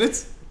 15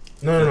 minutes.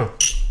 No.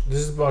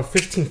 This is about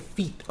 15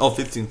 feet. Oh,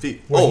 15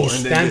 feet. Where he's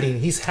standing.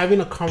 He's having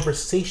a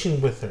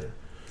conversation with her.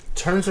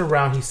 Turns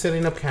around. He's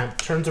setting up camp.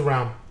 Turns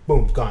around.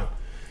 Boom. Gone.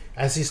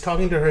 As he's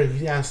talking to her,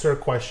 he asks her a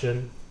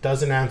question.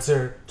 Doesn't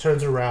answer.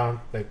 Turns around.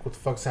 Like, what the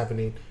fuck's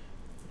happening?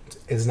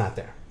 It's not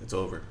there. It's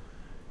over.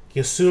 He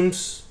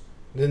assumes,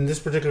 in this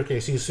particular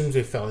case, he assumes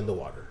they fell in the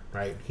water.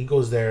 Right? He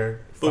goes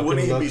there. But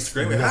wouldn't he be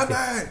screaming,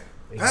 "Nothing."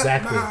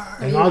 Exactly.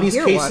 In all these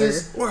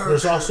cases,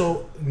 there's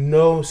also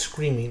no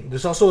screaming.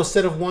 There's also a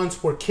set of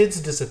ones where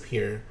kids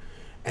disappear,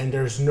 and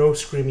there's no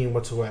screaming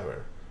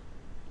whatsoever.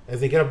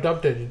 If they get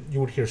abducted, you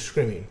would hear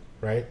screaming,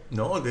 right?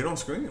 No, they don't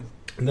scream.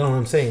 No, what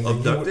I'm saying.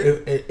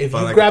 Abducted? If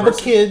you grab a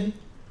kid,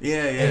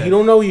 and he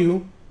don't know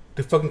you,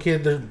 the fucking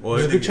kid,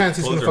 there's a good chance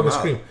he's gonna fucking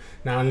scream.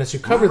 Now, unless you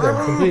cover them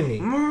completely,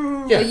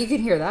 yeah, you can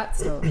hear that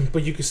still.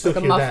 But you can still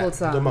hear that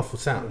the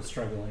muffled sound.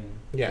 Struggling.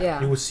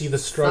 Yeah, you would see the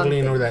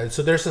struggling or that.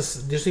 So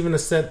there's even a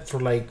set for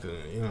like,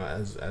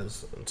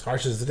 as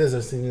harsh as it is,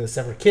 there's even a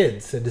set for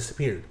kids that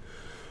disappeared.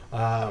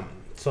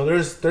 So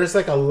there's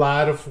like a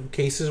lot of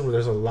cases where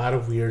there's a lot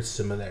of weird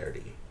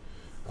similarity.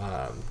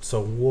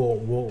 So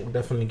we'll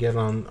definitely get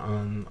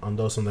on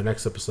those on the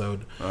next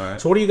episode. All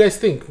right. So what do you guys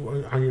think?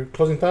 On your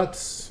closing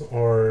thoughts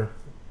or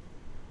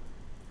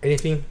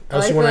anything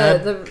else you want to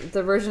add?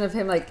 The version of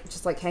him like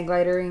just like hang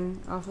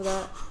glidering off of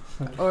that.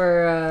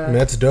 Or I mean,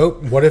 that's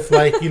dope. What if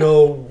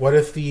what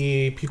if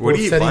the people where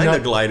do you find a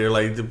glider?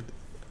 Like this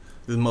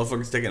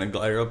motherfucker's taking a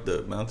glider up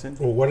the mountain?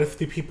 Well, what if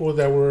the people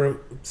that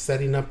were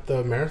setting up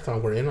the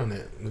marathon were in on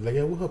it? Like,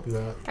 yeah, we'll help you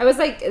out. I was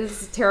like,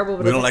 this is terrible,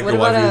 but we don't like what the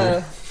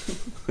about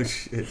oh,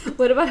 shit.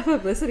 What about a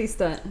publicity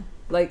stunt?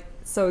 Like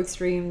so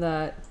extreme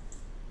that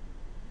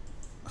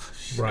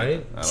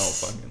right? I don't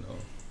fucking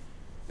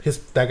know.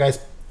 That guy's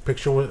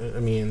picture was,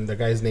 the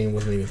guy's name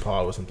wasn't even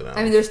Paul, it was something else.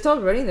 I mean, they're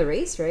still running the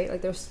race, right?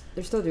 Like they're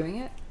still doing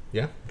it.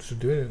 Yeah, they're still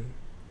doing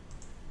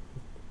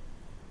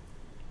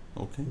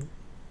it. Okay.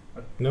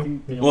 No.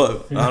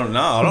 Well, I don't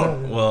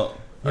know. Well,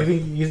 you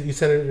think you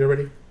said it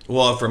already?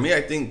 Well, for me,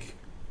 I think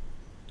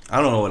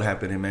I don't know what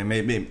happened to him, man.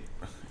 Maybe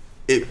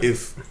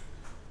if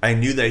I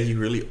knew that he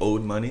really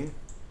owed money,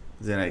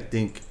 then I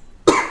think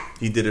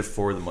he did it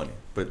for the money.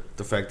 But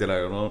the fact that I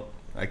don't know,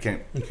 I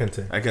can't. You can't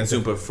say. I can't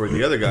assume. But for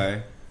the other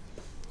guy.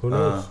 Who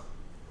knows?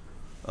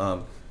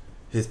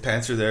 His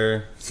pants are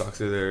there, socks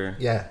are there.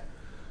 Yeah.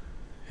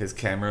 His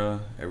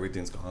camera,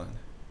 everything's gone.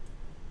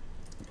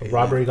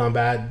 Robbery gone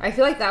bad. I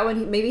feel like that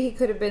one, maybe he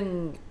could have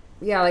been,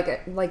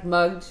 like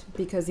mugged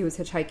because he was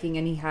hitchhiking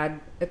and he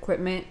had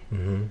equipment.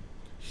 Mm-hmm.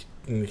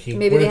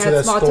 Maybe they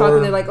had small talk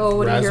and they're like, "Oh,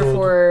 what are you here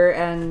for?"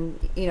 And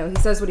he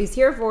says what he's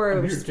here for,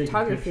 which is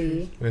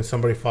photography. And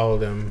somebody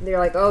followed him. They're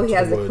like, "Oh, he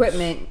has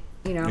equipment."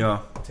 Yeah,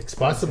 it's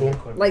possible.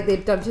 Like they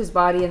dumped his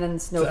body and then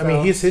snow.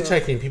 He's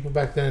hitchhiking. People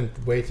back then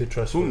way too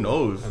trustful. Who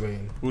knows?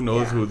 Who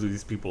knows who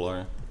these people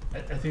are? I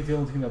think the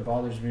only thing that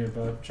bothers me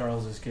about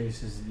Charles's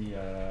case is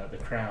the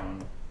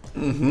crown.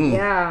 Mm-hmm.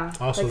 Yeah.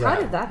 Also, how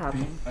did that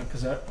happen?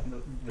 Because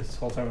this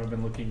whole time I've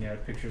been looking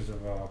at pictures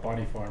of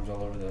body farms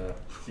all over the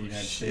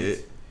United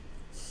States.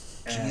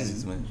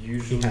 Jesus, man.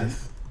 Usually,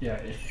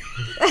 yeah.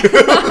 I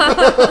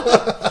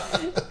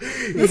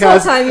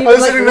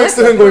was sitting next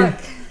to him going.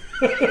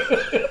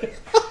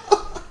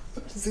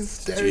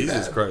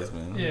 Jesus Christ,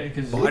 man. Yeah,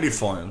 because body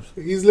farms.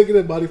 He's looking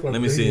at body farms.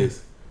 Let me see.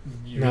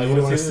 No, you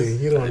don't want to see.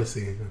 You don't want to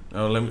see.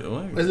 No, let me.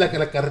 What? It's like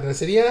la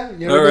carnicería.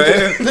 All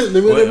right.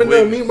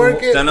 The meat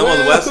market. Tenemos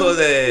huesos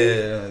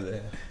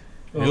de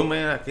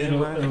human aquí,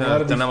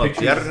 tenemos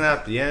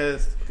pierna,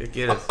 pies. ¿Qué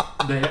quieres?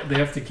 They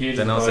have to cage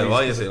the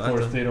bodies. Of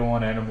course, they don't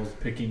want animals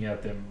picking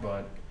at them,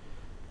 but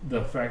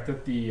the fact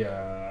that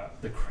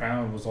the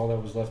crown was all that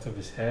was left of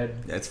his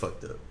head. That's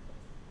fucked up.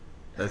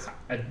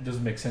 It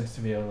doesn't make sense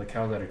to me, like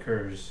how that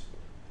occurs.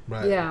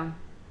 Right. Yeah.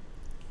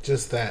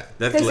 Just that.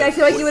 Because I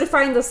feel like you would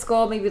find the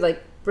skull maybe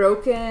like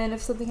broken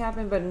if something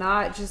happened, but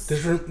not just.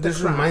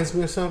 This reminds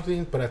me of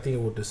something, but I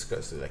think we'll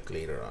discuss it like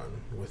later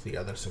on with the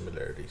other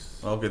similarities.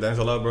 Okay, thanks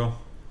a lot, bro.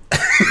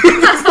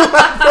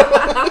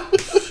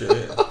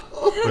 Shit.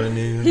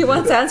 He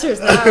wants answers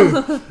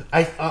now.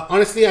 I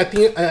honestly, I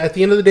think at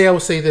the end of the day, I will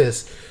say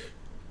this: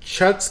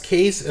 Chuck's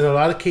case, in a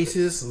lot of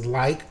cases,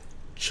 like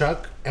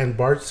Chuck and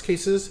Bart's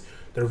cases,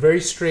 they're very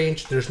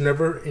strange. There's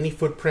never any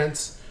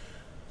footprints.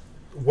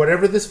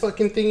 Whatever this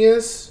fucking thing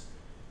is,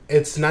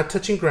 it's not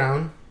touching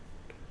ground.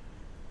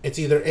 It's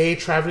either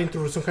traveling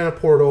through some kind of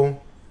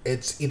portal.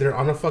 It's either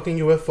on a fucking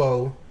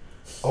UFO,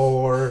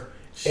 or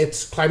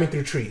it's climbing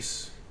through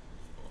trees.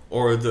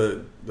 Or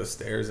the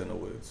stairs in the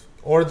woods.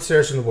 Or the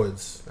stairs in the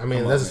woods. I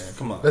mean,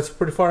 that's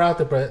pretty far out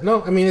there. But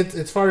no, I mean,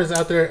 it's far as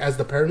out there as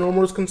the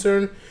paranormal is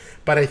concerned.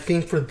 But I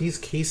think for these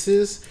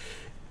cases,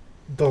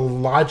 the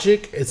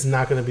logic is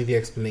not going to be the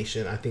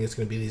explanation. I think it's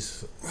going to be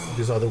these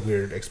other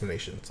weird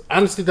explanations.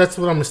 Honestly, that's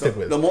what I'm going to stick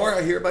with. The more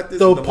I hear about this,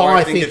 the more Paul,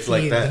 I think it's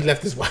like that. He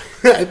left his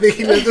wife. I think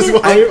he left his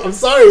wife. I'm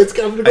sorry. It's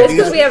kind of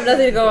because we have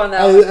nothing to go on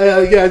that.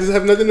 I just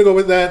have nothing to go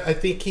with that. I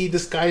think he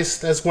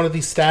disguised as one of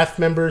the staff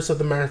members of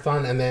the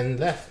marathon and then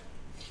left.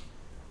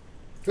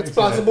 It's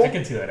possible. I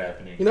can see that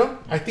happening. You know,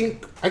 I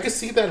think I can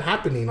see that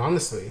happening,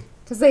 honestly.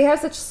 Because they have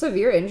such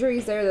severe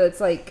injuries there that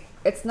it's like,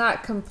 it's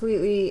not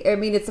completely... I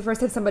mean, it's the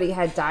first time somebody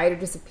had died or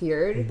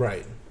disappeared.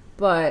 Right.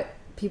 But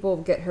people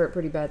get hurt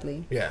pretty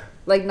badly. Yeah.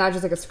 Like, not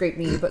just like a scraped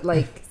knee, but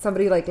like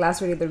somebody like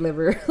lacerated their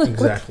liver.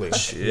 Exactly.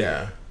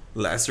 Yeah.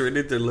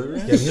 Lacerated their liver?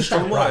 Yeah, you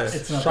shot rocks.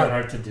 It's not that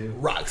hard to do.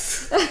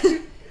 Rocks.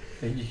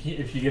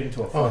 If you get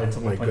into a fight and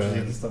someone punches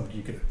you in the stomach,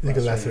 you can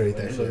lacerate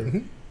that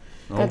shit.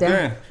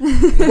 Okay.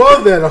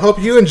 Well then, I hope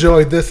you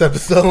enjoyed this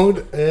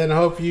episode, and I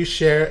hope you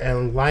share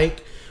and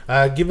like.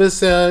 Give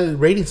us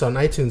ratings on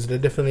iTunes.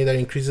 That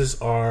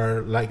increases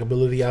our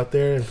likability out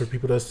there, and for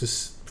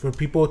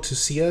people to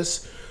see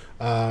us.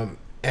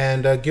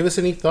 And give us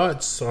any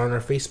thoughts on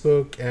our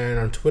Facebook and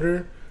on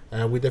Twitter.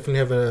 We definitely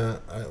have an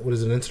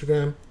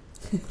Instagram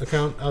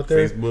account out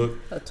there. Facebook,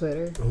 a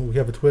Twitter. We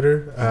have a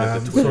Twitter.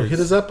 So hit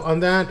us up on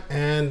that,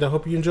 and I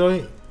hope you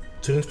enjoy.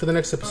 Tune in for the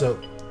next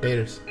episode.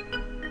 Laters.